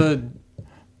nest. the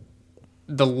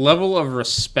level of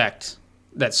respect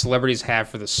that celebrities have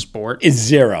for the sport Is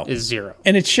zero.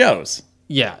 And it shows.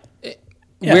 Yeah. Yeah.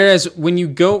 Whereas when you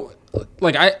go,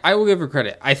 like, I will give her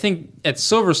credit. I think at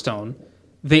Silverstone,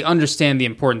 they understand the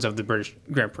importance of the British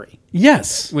Grand Prix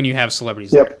Yes. when you have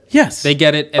celebrities Yep. there. Yes. They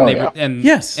get it, and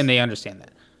Yes. and they understand that.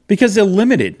 Because they're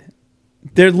limited.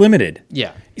 They're limited.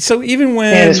 Yeah. So even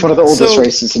when And it's one of the oldest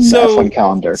races in the F1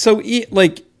 calendar. So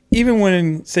even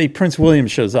when say Prince William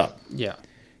shows up, Yeah.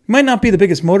 he might not be the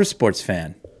biggest motorsports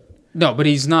fan. No, but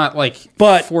he's not like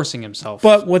But- forcing himself.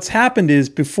 But what's happened is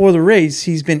before the race,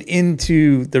 he's been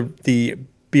into the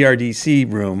BRDC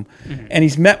room, and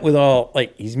he's met with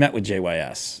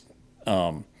JYS,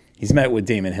 he's met with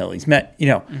Damon Hill, he's met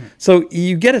so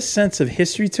you get a sense of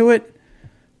history to it.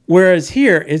 Whereas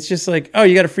here, it's just like, oh,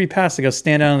 you got a free pass to go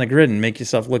stand out on the grid and make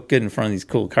yourself look good in front of these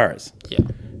cool cars.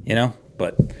 Yeah.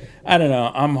 But I don't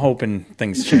know. I'm hoping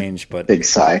things change, but Big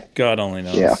sigh. God only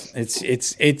knows. Yeah. It's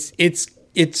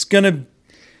gonna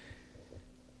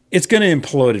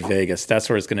implode at Vegas. That's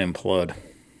where it's gonna implode.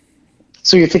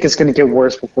 So you think it's going to get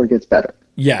worse before it gets better?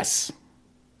 Yes.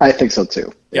 I think so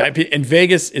too. Yeah. And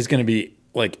Vegas is gonna be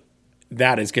like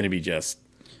that. Is gonna be just.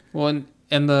 Well,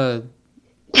 and the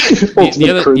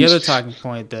Ultimate cringe. other talking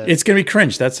point that It's gonna be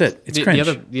cringe. That's it. It's cringe.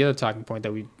 the other talking point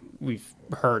that we've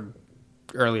heard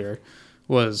earlier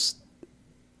was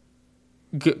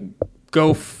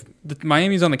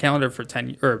Miami's on the calendar for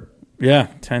 10 or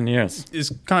 10 years.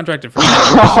 is contracted for 10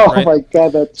 years, Oh right? my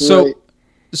god, that's So right.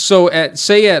 so at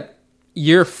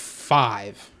year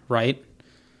 5, right?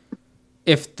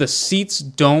 If the seats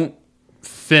don't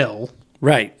fill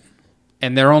Right.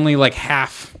 and they're only like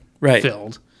half Right.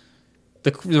 filled,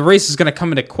 the race is going to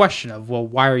come into question of, well,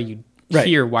 why are you Right.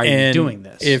 here? Why are you And doing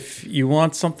this? If you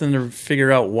want something to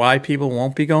figure out why people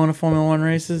won't be going to Formula One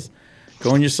races,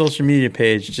 go on your social media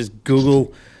page. Just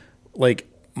Google like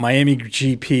Miami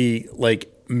GP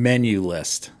like menu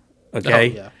list.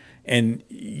 Okay. Oh, yeah. And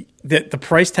the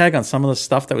price tag on some of the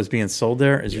stuff that was being sold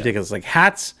there is ridiculous. Like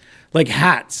hats, like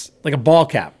a ball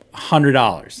cap,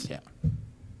 $100. Yeah.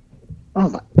 Oh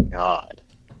my god.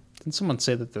 Didn't someone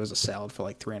say that there was a salad for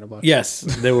like $300? Yes,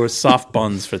 there were soft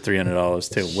buns for $300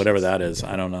 too. Whatever that is,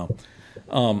 I don't know.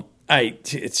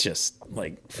 It's just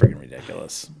like freaking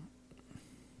ridiculous.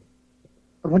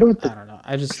 I wonder what I the don't know.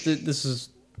 This is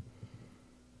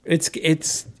It's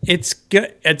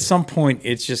good. At some point,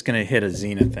 it's just going to hit a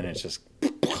zenith and it's just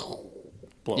blow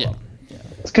up.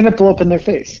 it's going to blow up in their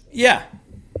face. Yeah,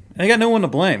 and they got no one to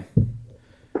blame.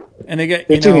 And they got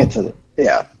They're doing it to them.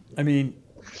 Yeah. I mean,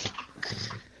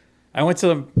 I went.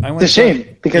 It's a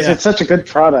shame because it's such a good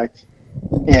product.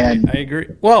 And I agree.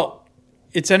 Well,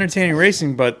 it's entertaining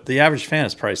racing, but the average fan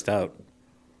is priced out.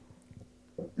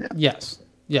 yes,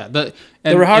 yeah. The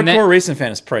hardcore racing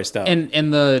fan is priced out. And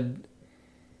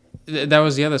that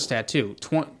was the other stat too.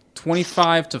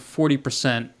 25 to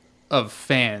 40% of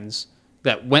fans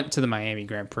that went to the Miami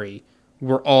Grand Prix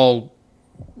were all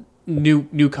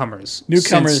newcomers.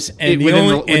 And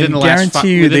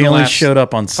they only showed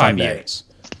up on 5 Sunday. years.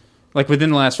 Like within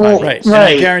the last 5 years. Right. Right. And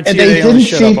I guarantee and you they they only didn't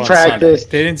showed see up on practice.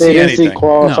 Sunday. They didn't see anything.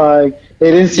 qualifying.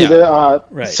 They didn't see the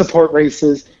Right. support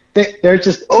races. They're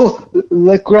just,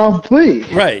 Le Grand Prix.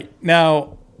 Right.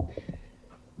 Now,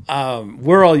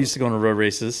 we're all used to going to road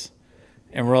races,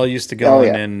 and we're all used to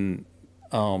going in.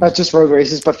 Not just road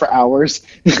races, but for hours.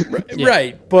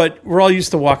 Right. But we're all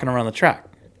used to walking around the track.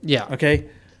 Yeah. Okay.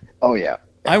 Oh, yeah.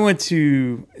 I went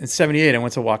in '78. I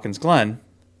went to Watkins Glen,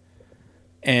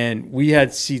 and we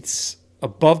had seats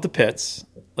above the pits.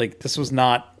 Like, this was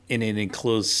not in an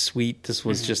enclosed suite. This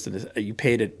was just you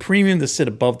paid a premium to sit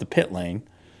above the pit lane,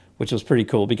 which was pretty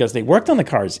cool because they worked on the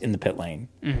cars in the pit lane,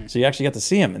 so you actually got to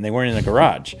see them, and they weren't in the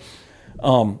garage.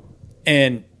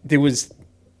 And there was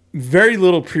very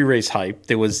little pre-race hype.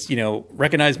 There was,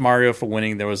 recognized Mario for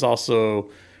winning. There was also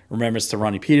remembrance to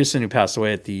Ronnie Peterson, who passed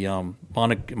away at the at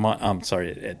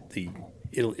the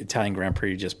Italian Grand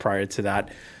Prix just prior to that.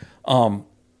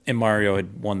 And Mario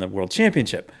had won the world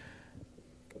championship.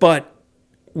 But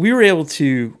we were able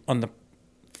to on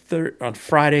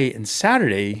Friday and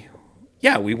Saturday,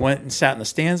 we went and sat in the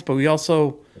stands, but we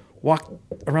also walked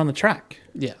around the track.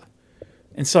 Yeah.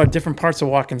 And saw different parts of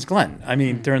Watkins Glen. I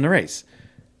mean, during the race.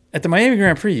 At the Miami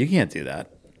Grand Prix, you can't do that.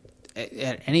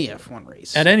 At any F1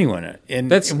 race. At anyone.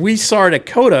 And we saw it at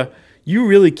COTA. you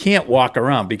really can't walk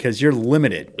around because you're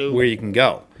limited where you can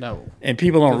go. No, and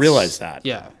people don't realize that.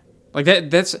 Yeah, like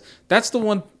that's the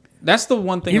one. That's the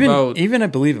one thing even I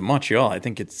believe in Montreal. I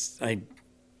think it's I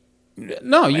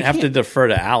have to defer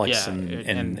to Alex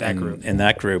and that group. In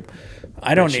that group,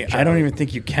 I don't even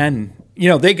think you can.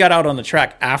 They got out on the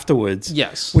track afterwards.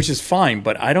 Yes, which is fine,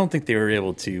 but I don't think they were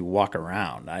able to walk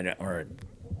around.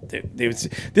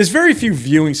 There's very few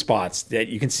viewing spots that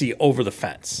you can see over the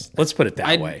fence. Let's put it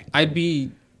that way. I'd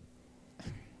be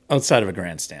outside of a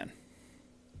grandstand.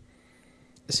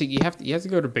 See, you have to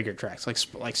go to bigger tracks like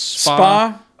Spa.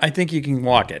 Spa, I think you can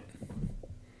walk it.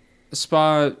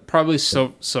 Spa, probably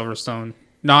Silverstone.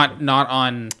 Not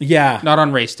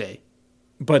on race day.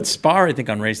 But Spa, I think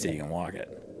on race day you can walk it.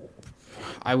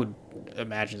 I would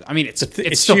imagine. I mean, it's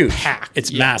still huge. Packed.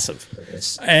 It's massive.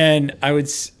 And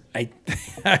if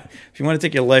you want to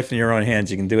take your life in your own hands,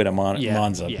 you can do it at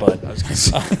Monza. Yeah,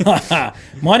 but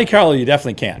Monte Carlo, you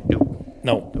definitely can't.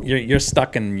 No. You're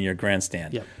stuck in your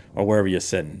grandstand. Yep. Or wherever you're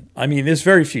sitting. I mean, there's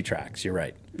very few tracks. You're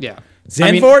right. Yeah.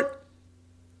 Zandvoort?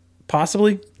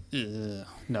 Possibly?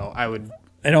 No, I would.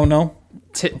 I don't know.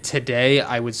 Today,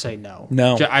 I would say no.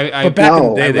 No. But back in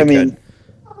the day, they could.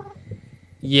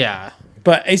 Yeah.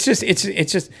 But it's just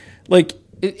like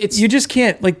you just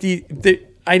can't like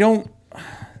I don't.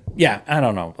 Yeah, I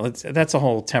don't know. That's a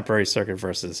whole temporary circuit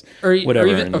versus whatever.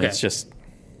 It's just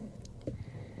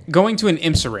going to an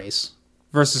IMSA race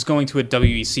versus going to a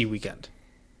WEC weekend.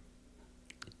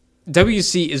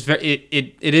 WEC is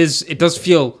it does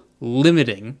feel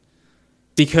limiting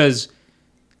because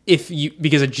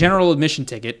because a general admission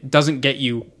ticket doesn't get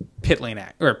you pit lane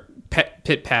or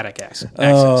pit paddock access.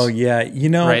 Oh yeah,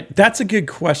 right? That's a good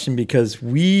question because four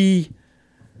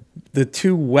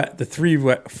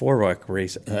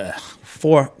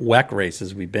WEC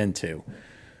races we've been to,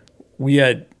 we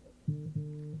had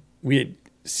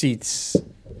seats,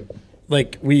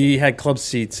 like we had club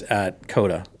seats at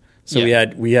Coda. So we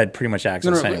had pretty much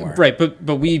access anywhere. Right,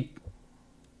 but we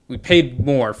paid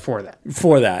more for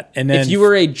that. And then if you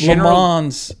were a general Le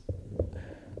Mans,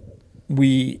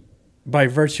 by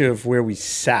virtue of where we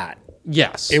sat.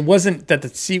 Yes. It wasn't that the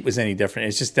seat was any different.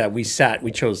 It's just that we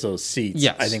chose those seats.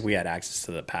 Yes. I think we had access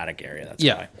to the paddock area. That's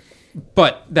why.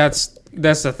 But that's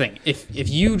the thing. If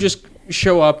you just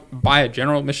show up, buy a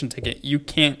general admission ticket, you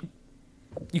can't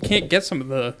get some of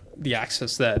the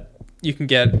access that you can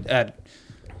get at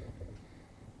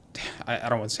I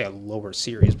don't want to say a lower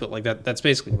series, but like that's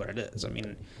basically what it is. I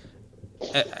mean,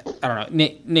 I don't know.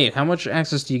 Nate, how much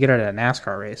access do you get at a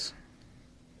NASCAR race?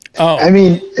 Oh, I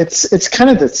mean, it's kind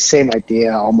of the same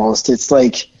idea almost. It's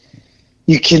like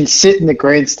you can sit in the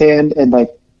grandstand and like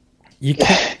you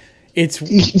can.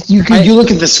 You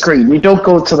look at the screen. You don't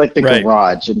go to like the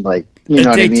garage and like what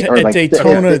I mean. Or like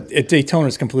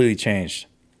Daytona's completely changed.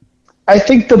 I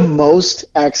think the most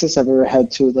access I've ever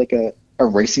had to like a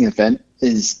racing event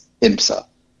is IMSA.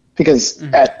 Because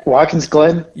at Watkins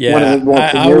Glen, one of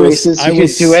the near races, you can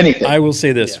do anything. I will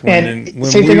say this. Same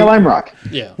thing at Lime Rock.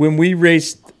 Yeah. When we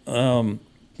raced, when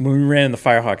we ran in the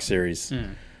Firehawk series,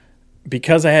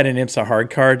 because I had an IMSA hard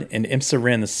card and IMSA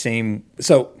ran the same.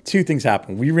 So two things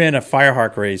happened. We ran a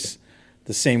Firehawk race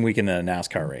the same weekend in a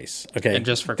NASCAR race. Okay. And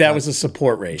just for that was a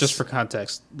support race. Just for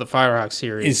context, the Firehawk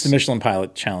series is the Michelin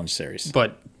Pilot Challenge series.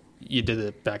 But you did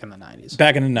it back in the 90s.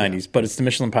 Back in the 90s, but it's the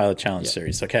Michelin Pilot Challenge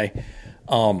series, okay?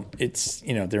 It's,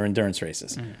 they're endurance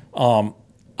races.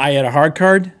 I had a hard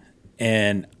card,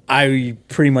 and I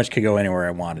pretty much could go anywhere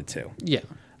I wanted to. Yeah.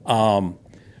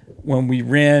 When we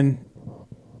ran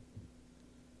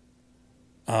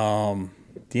the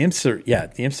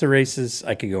IMSA races,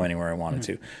 I could go anywhere I wanted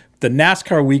to. The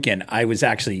NASCAR weekend, I was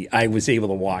able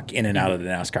to walk in and out of the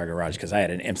NASCAR garage because I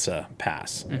had an IMSA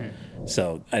pass.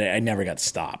 So I never got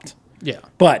stopped. Yeah.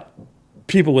 But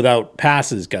people without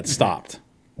passes got stopped.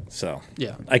 So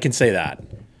I can say that.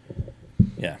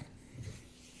 Yeah.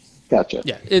 Gotcha.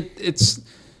 Yeah. It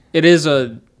is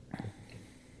a.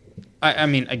 I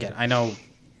mean, again, I know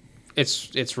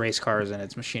it's race cars and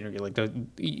it's machinery. Like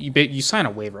you sign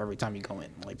a waiver every time you go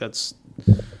in. Like that's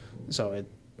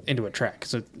into a track.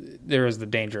 So there is the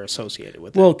danger associated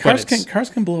with it. Well, cars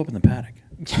can blow up in the paddock.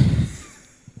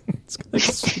 It's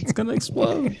gonna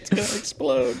explode. It's gonna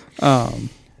explode.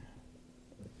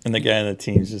 And the guy on the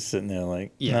team's just sitting there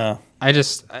like, no. It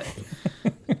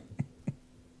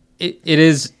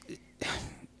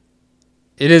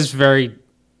is very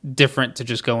different to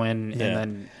just go in and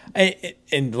then.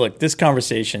 And look, this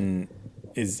conversation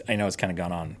is, I know it's kind of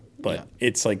gone on, but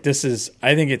it's like I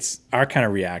think it's our kind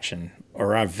of reaction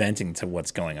or our venting to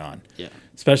what's going on. Yeah.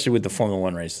 Especially with the Formula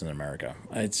One races in America.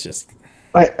 It's just.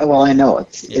 I know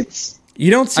it's You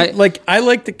don't see I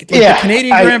like the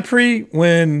Canadian Grand Prix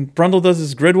when Brundle does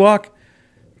his grid walk.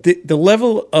 The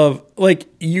level of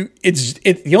it's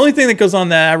the only thing that goes on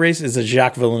that race is a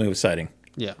Jacques Villeneuve sighting.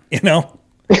 Yeah,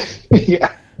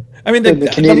 Yeah. I mean, the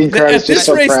Canadian crowd is just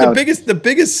so race, proud. the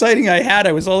biggest sighting I had,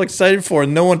 I was all excited for,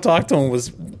 and no one talked to him,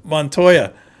 was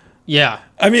Montoya. Yeah.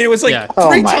 I mean, it was like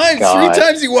three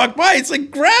times he walked by. It's like,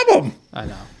 grab him. I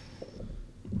know.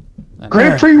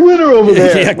 Grand Prix winner over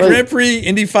there. Yeah, Grand Prix,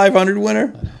 Indy 500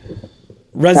 winner.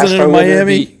 Resident of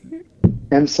Miami.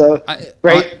 IMSA.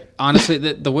 Right. Honestly,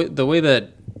 the way that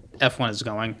F1 is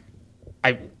going,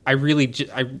 I really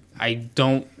I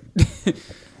don't.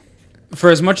 For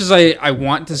as much as I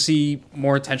want to see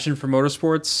more attention for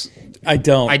motorsports, I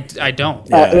don't. I don't.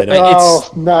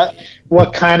 Not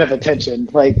what kind of attention?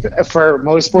 Like for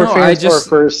motorsport fans or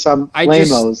for some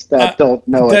lamos that don't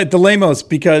know it? The lamos,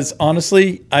 because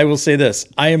honestly, I will say this.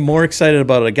 I am more excited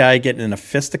about a guy getting in a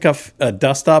fisticuff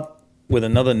dust up with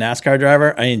another NASCAR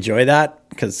driver. I enjoy that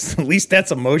because at least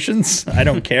that's emotions. I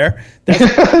don't care.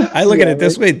 I look at it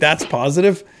this way. That's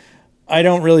positive. I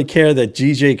don't really care that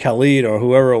GJ Khalid or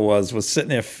whoever it was sitting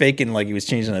there faking like he was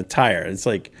changing a tire. It's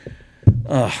like,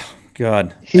 oh,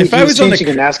 God. If I was changing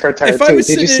a NASCAR tire, too.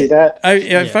 Did you see that?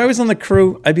 If I was on the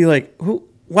crew, I'd be like,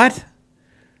 what?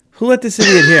 Who let this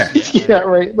idiot here? Yeah,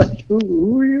 right. Like,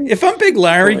 who are you? If I'm Big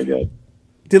Larry,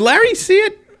 did Larry see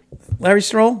it? Larry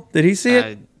Stroll? Did he see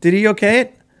it? Did he okay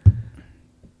it?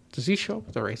 Does he show up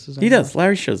at the races? He does.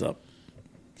 Larry shows up.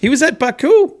 He was at Baku.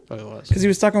 Oh, he was. Because he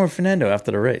was talking with Fernando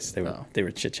after the race. They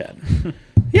were chit-chatting.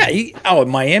 Yeah, in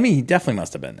Miami, he definitely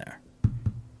must have been there.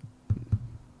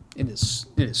 In his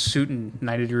suit in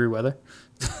 90-degree weather.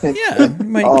 Yeah,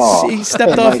 he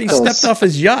stepped off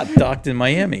his yacht docked in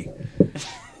Miami.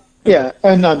 Yeah,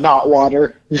 and not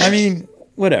water. I mean,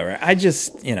 whatever. I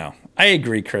just, I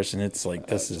agree, Christian. It's like,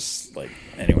 this is like,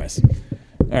 anyways.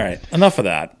 All right, enough of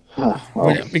that.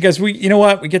 Because we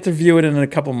get to view it in a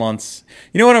couple months.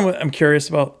 You know what I'm curious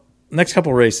about? Next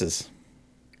couple races.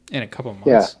 In a couple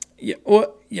months. Yeah. In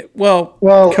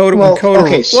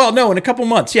a couple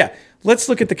months. Yeah. Let's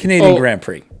look at the Canadian Grand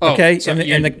Prix. Okay.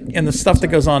 And the stuff that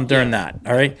goes on during that.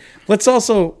 All right. Let's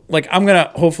also I'm gonna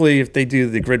hopefully if they do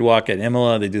the grid walk at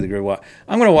Imola, they do the grid walk.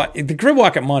 I'm gonna watch the grid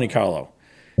walk at Monte Carlo.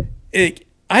 If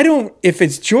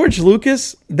it's George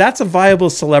Lucas, that's a viable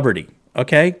celebrity.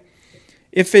 Okay.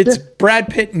 If it's Brad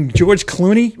Pitt and George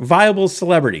Clooney, viable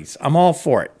celebrities. I'm all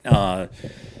for it.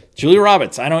 Julia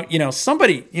Roberts, I don't,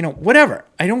 somebody, whatever.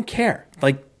 I don't care.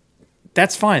 Like,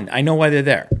 that's fine. I know why they're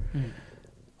there.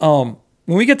 When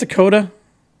we get to COTA,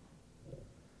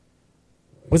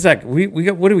 what's that? We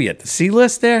got, what do we get? The C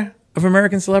list there of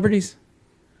American celebrities?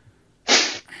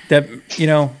 That,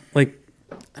 do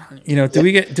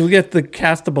we get the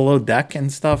cast of Below Deck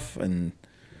and stuff and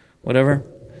whatever?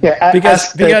 Yeah,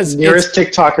 because the nearest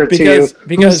TikToker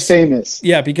who's famous.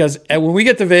 Yeah, because when we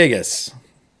get to Vegas,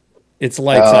 it's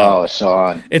lights out. Oh,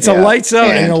 Sean. It's a lights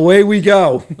out, and away we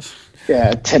go.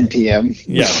 Yeah, 10 p.m.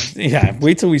 Yeah.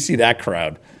 Wait till we see that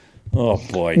crowd. Oh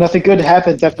boy. Nothing good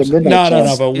happens after midnight.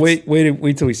 No. But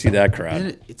wait till we see that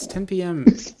crowd. It's 10 p.m.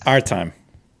 Our time.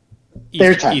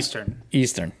 Their time.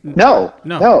 Eastern. No.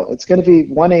 It's going to be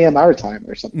 1 a.m. our time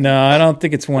or something. No, I don't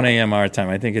think it's 1 a.m. our time.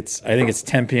 I think it's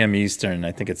 10 p.m. Eastern.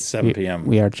 I think it's 7 p.m.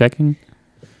 We are checking.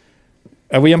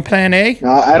 Are we on Plan A? No,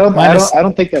 I don't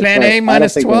think that's Plan right. A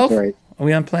minus 12? Right. Are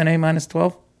we on Plan A minus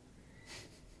 12?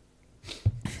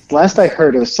 Last I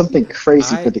heard, it was something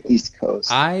crazy for the East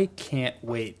Coast. I can't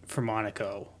wait for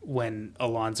Monaco when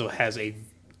Alonso has a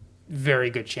very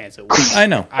good chance at winning. I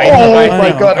know.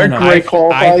 My God, a great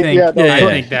call. I think that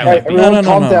would be... Everyone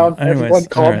calm down. Anyways, everyone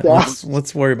calm down.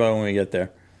 Let's worry about it when we get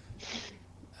there.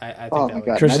 I think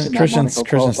that would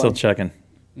Christian's still checking.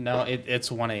 No, it's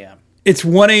 1 a.m. It's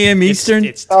 1 a.m. Eastern?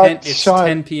 It's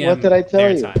 10 p.m. What did I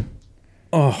tell you? Time.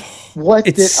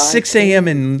 It's 6 a.m.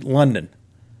 in London.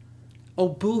 Oh,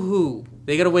 boo-hoo.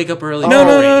 They got to wake up early. No.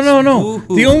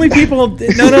 Boo-hoo. The only people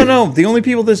the only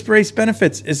people this race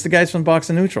benefits is the guys from Box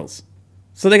and Neutrals.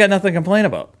 So they got nothing to complain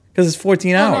about because it's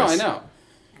 14 hours. No, I know.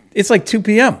 It's like 2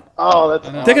 p.m. Oh, that's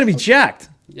They're going to be jacked.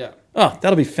 Yeah. Oh,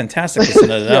 that'll be fantastic. To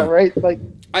them. Yeah, right. Like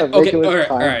all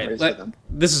right.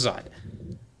 This is odd.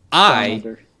 I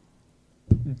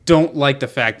don't like the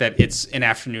fact that it's an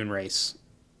afternoon race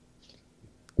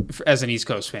as an East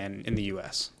Coast fan in the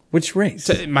U.S. Which race?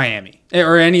 Miami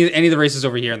or any of the races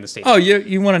over here in the States. Oh,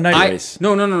 you want a night race?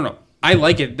 No. I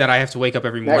like it that I have to wake up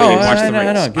every morning and watch the race.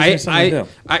 I know. It gives me something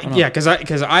to do. Yeah, because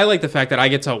I like the fact that I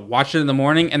get to watch it in the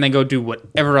morning and then go do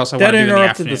whatever else I want to do in the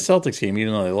afternoon. That interrupted the Celtics game,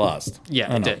 even though they lost.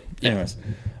 Yeah, it did. Yeah. Anyways,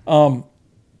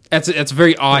 It's a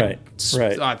very odd,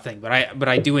 Right. odd thing, but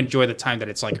I do enjoy the time that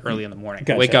it's like early in the morning.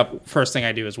 Gotcha. Wake up, first thing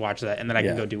I do is watch that, and then I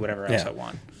can go do whatever else I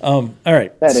want. All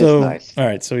right. That is nice. All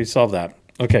right. So we solved that.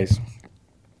 Okay.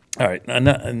 All right.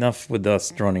 Enough with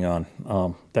us droning on.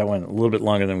 That went a little bit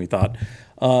longer than we thought.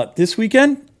 This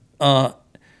weekend, the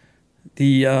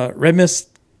Red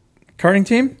Mist karting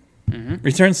team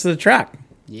returns to the track.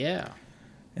 Yeah.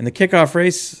 In the kickoff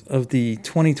race of the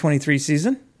 2023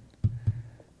 season,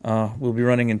 we'll be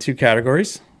running in 2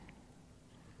 categories.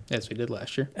 As we did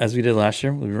last year.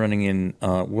 We'll be running in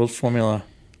World Formula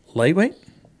Lightweight.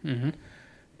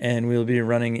 And we'll be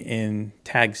running in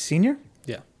Tag Senior.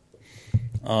 Yeah.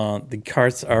 The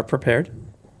karts are prepared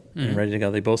and ready to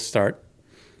go. They both start.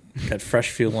 Got fresh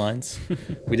fuel lines.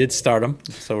 We did start them,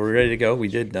 so we're ready to go. We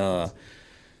did.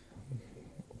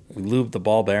 We lubed the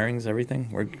ball bearings, everything.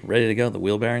 We're ready to go. The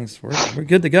wheel bearings, we're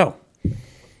good to go.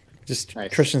 Just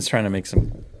nice. Christian's trying to make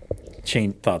some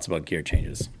thoughts about gear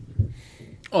changes.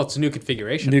 Oh, it's a new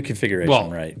configuration.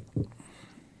 Right.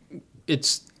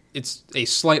 It's a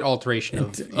slight alteration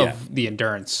of the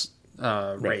endurance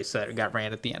race that got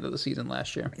ran at the end of the season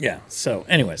last year. Yeah. So,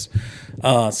 anyways,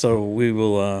 so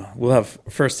we'll have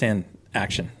firsthand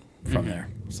action from there.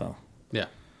 So yeah.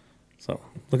 So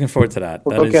looking forward to that.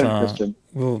 We'll that go is get it, Christian.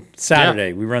 Well, Saturday.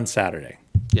 Yeah. We run Saturday.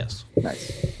 Yes.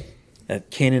 Nice.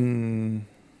 At Canaan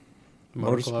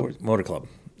Motor Club.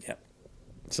 Yeah.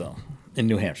 So in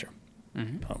New Hampshire.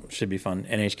 Should be fun.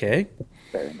 NHKA.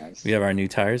 Very nice. We have our new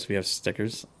tires. We have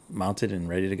stickers mounted and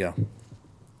ready to go.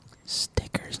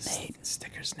 Stickers,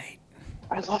 Nate.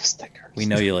 I love stickers. We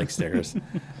know you like stickers.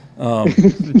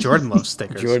 Jordan loves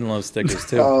stickers. Jordan loves stickers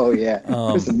too. Oh yeah.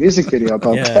 There's a music video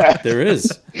about that. Yeah, there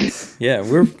is. Yeah,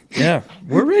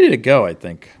 we're ready to go, I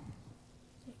think.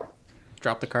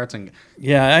 Drop the carts and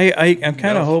yeah, I'm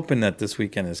kind of hoping that this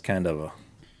weekend is kind of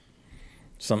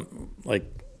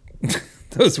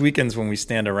those weekends when we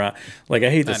stand around. Like I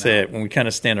hate to say it, when we kind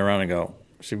of stand around and go,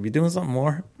 should we be doing something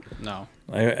more? No.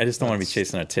 I just don't want to be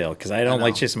chasing our tail because I don't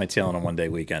like chasing my tail on a 1-day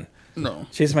weekend. No.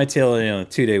 Chasing my tail on a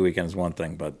 2-day weekend is one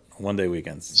thing, but 1-day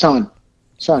weekends. Sean,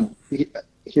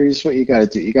 here's what you got to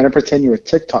do. You got to pretend you're a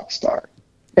TikTok star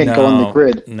and go on the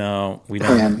grid. No, we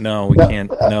don't. We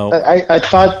can't. No. I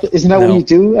thought, isn't that what you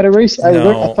do at a race? I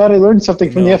thought I learned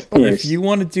something from the F1 race. If you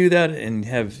want to do that and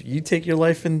have you take your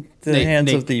life in the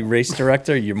hands of the race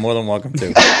director, you're more than welcome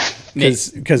to.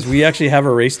 Because we actually have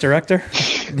a race director.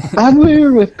 I'm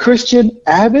here with Christian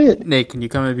Abbott. Nate, can you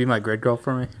come and be my grid girl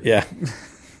for me? Yeah.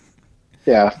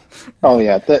 Yeah. Oh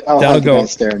yeah. That'll go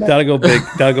big.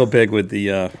 That'll go big with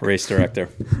the race director.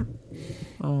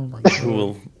 Oh my god. Who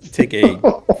will take a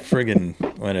friggin'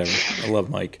 whatever. I love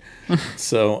Mike.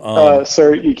 So,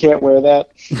 sir, you can't wear that.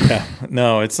 Yeah,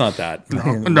 no, it's not that.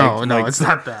 No, it's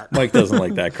not that. Mike doesn't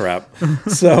like that crap.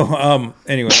 So,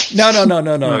 anyway,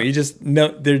 no. You just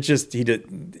they're just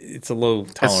it's a low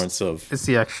tolerance of. It's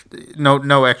the extra.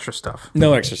 No extra stuff.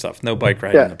 No extra stuff. No bike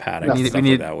ride in the paddock. Stuff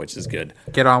like that, which is good.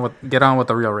 Get on with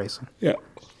the real racing. Yeah.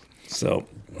 So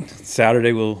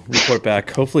Saturday we'll report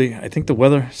back. Hopefully, I think the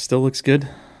weather still looks good.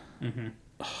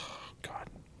 Oh God,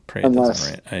 pray it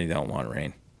doesn't rain. I don't want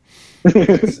rain.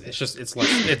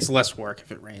 It's less work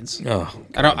if it rains. Oh,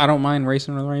 I don't mind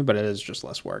racing in the rain, but it is just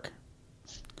less work.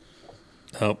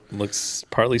 Oh, looks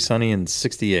partly sunny and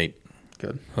 68.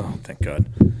 Good. Oh, thank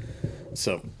God.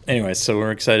 So anyway,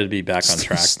 we're excited to be back on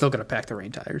track. Still gonna pack the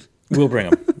rain tires. We'll bring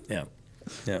them.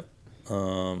 Yeah.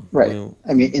 Right.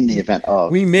 In the event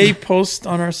of. We may post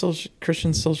on our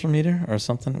Christian social media or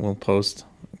something. We'll post.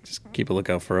 Just keep a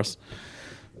lookout for us.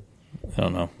 I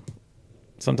don't know.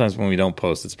 Sometimes when we don't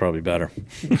post, it's probably better.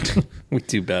 We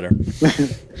do better.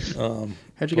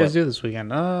 How'd you guys do this weekend?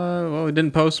 Well, we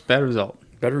didn't post. Bad result.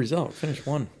 Better result. Finished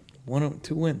 2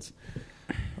 wins.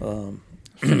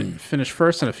 Finished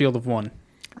first in a field of 1.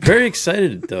 Very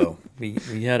excited though.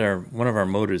 We had one of our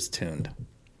motors tuned.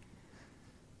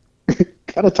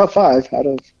 Got a top 5 out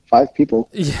of 5 people.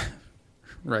 Yeah.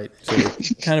 Right. So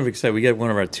we're kind of excited. We got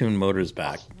one of our tuned motors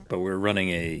back, but we're running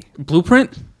a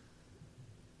blueprint.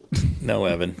 No,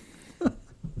 Evan.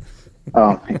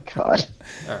 Oh my God.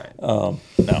 All right.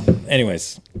 No.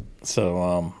 Anyways,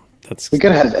 so that's. We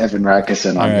gotta have Evan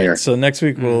Rackison on here. So next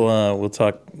week we'll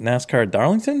talk NASCAR at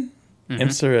Darlington,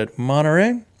 IMSA at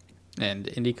Monterey, and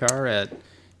IndyCar at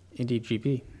Indy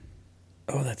GP.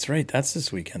 Oh, that's right. That's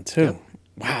this weekend too. Yep.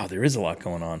 Wow, there is a lot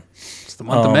going on. It's the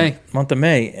month of May. Month of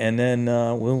May, and then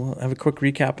we'll have a quick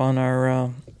recap on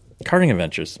our karting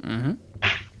adventures.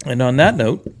 And on that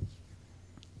note,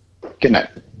 good night.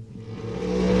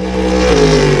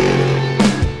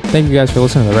 Thank you guys for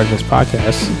listening to the Red Mist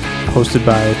Podcast, hosted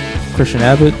by Christian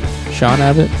Abbott, Sean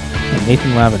Abbott, and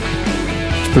Nathan Lavin.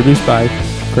 produced by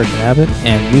Christian Abbott,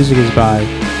 and music is by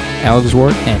Alex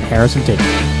Ward and Harrison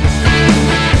Tate.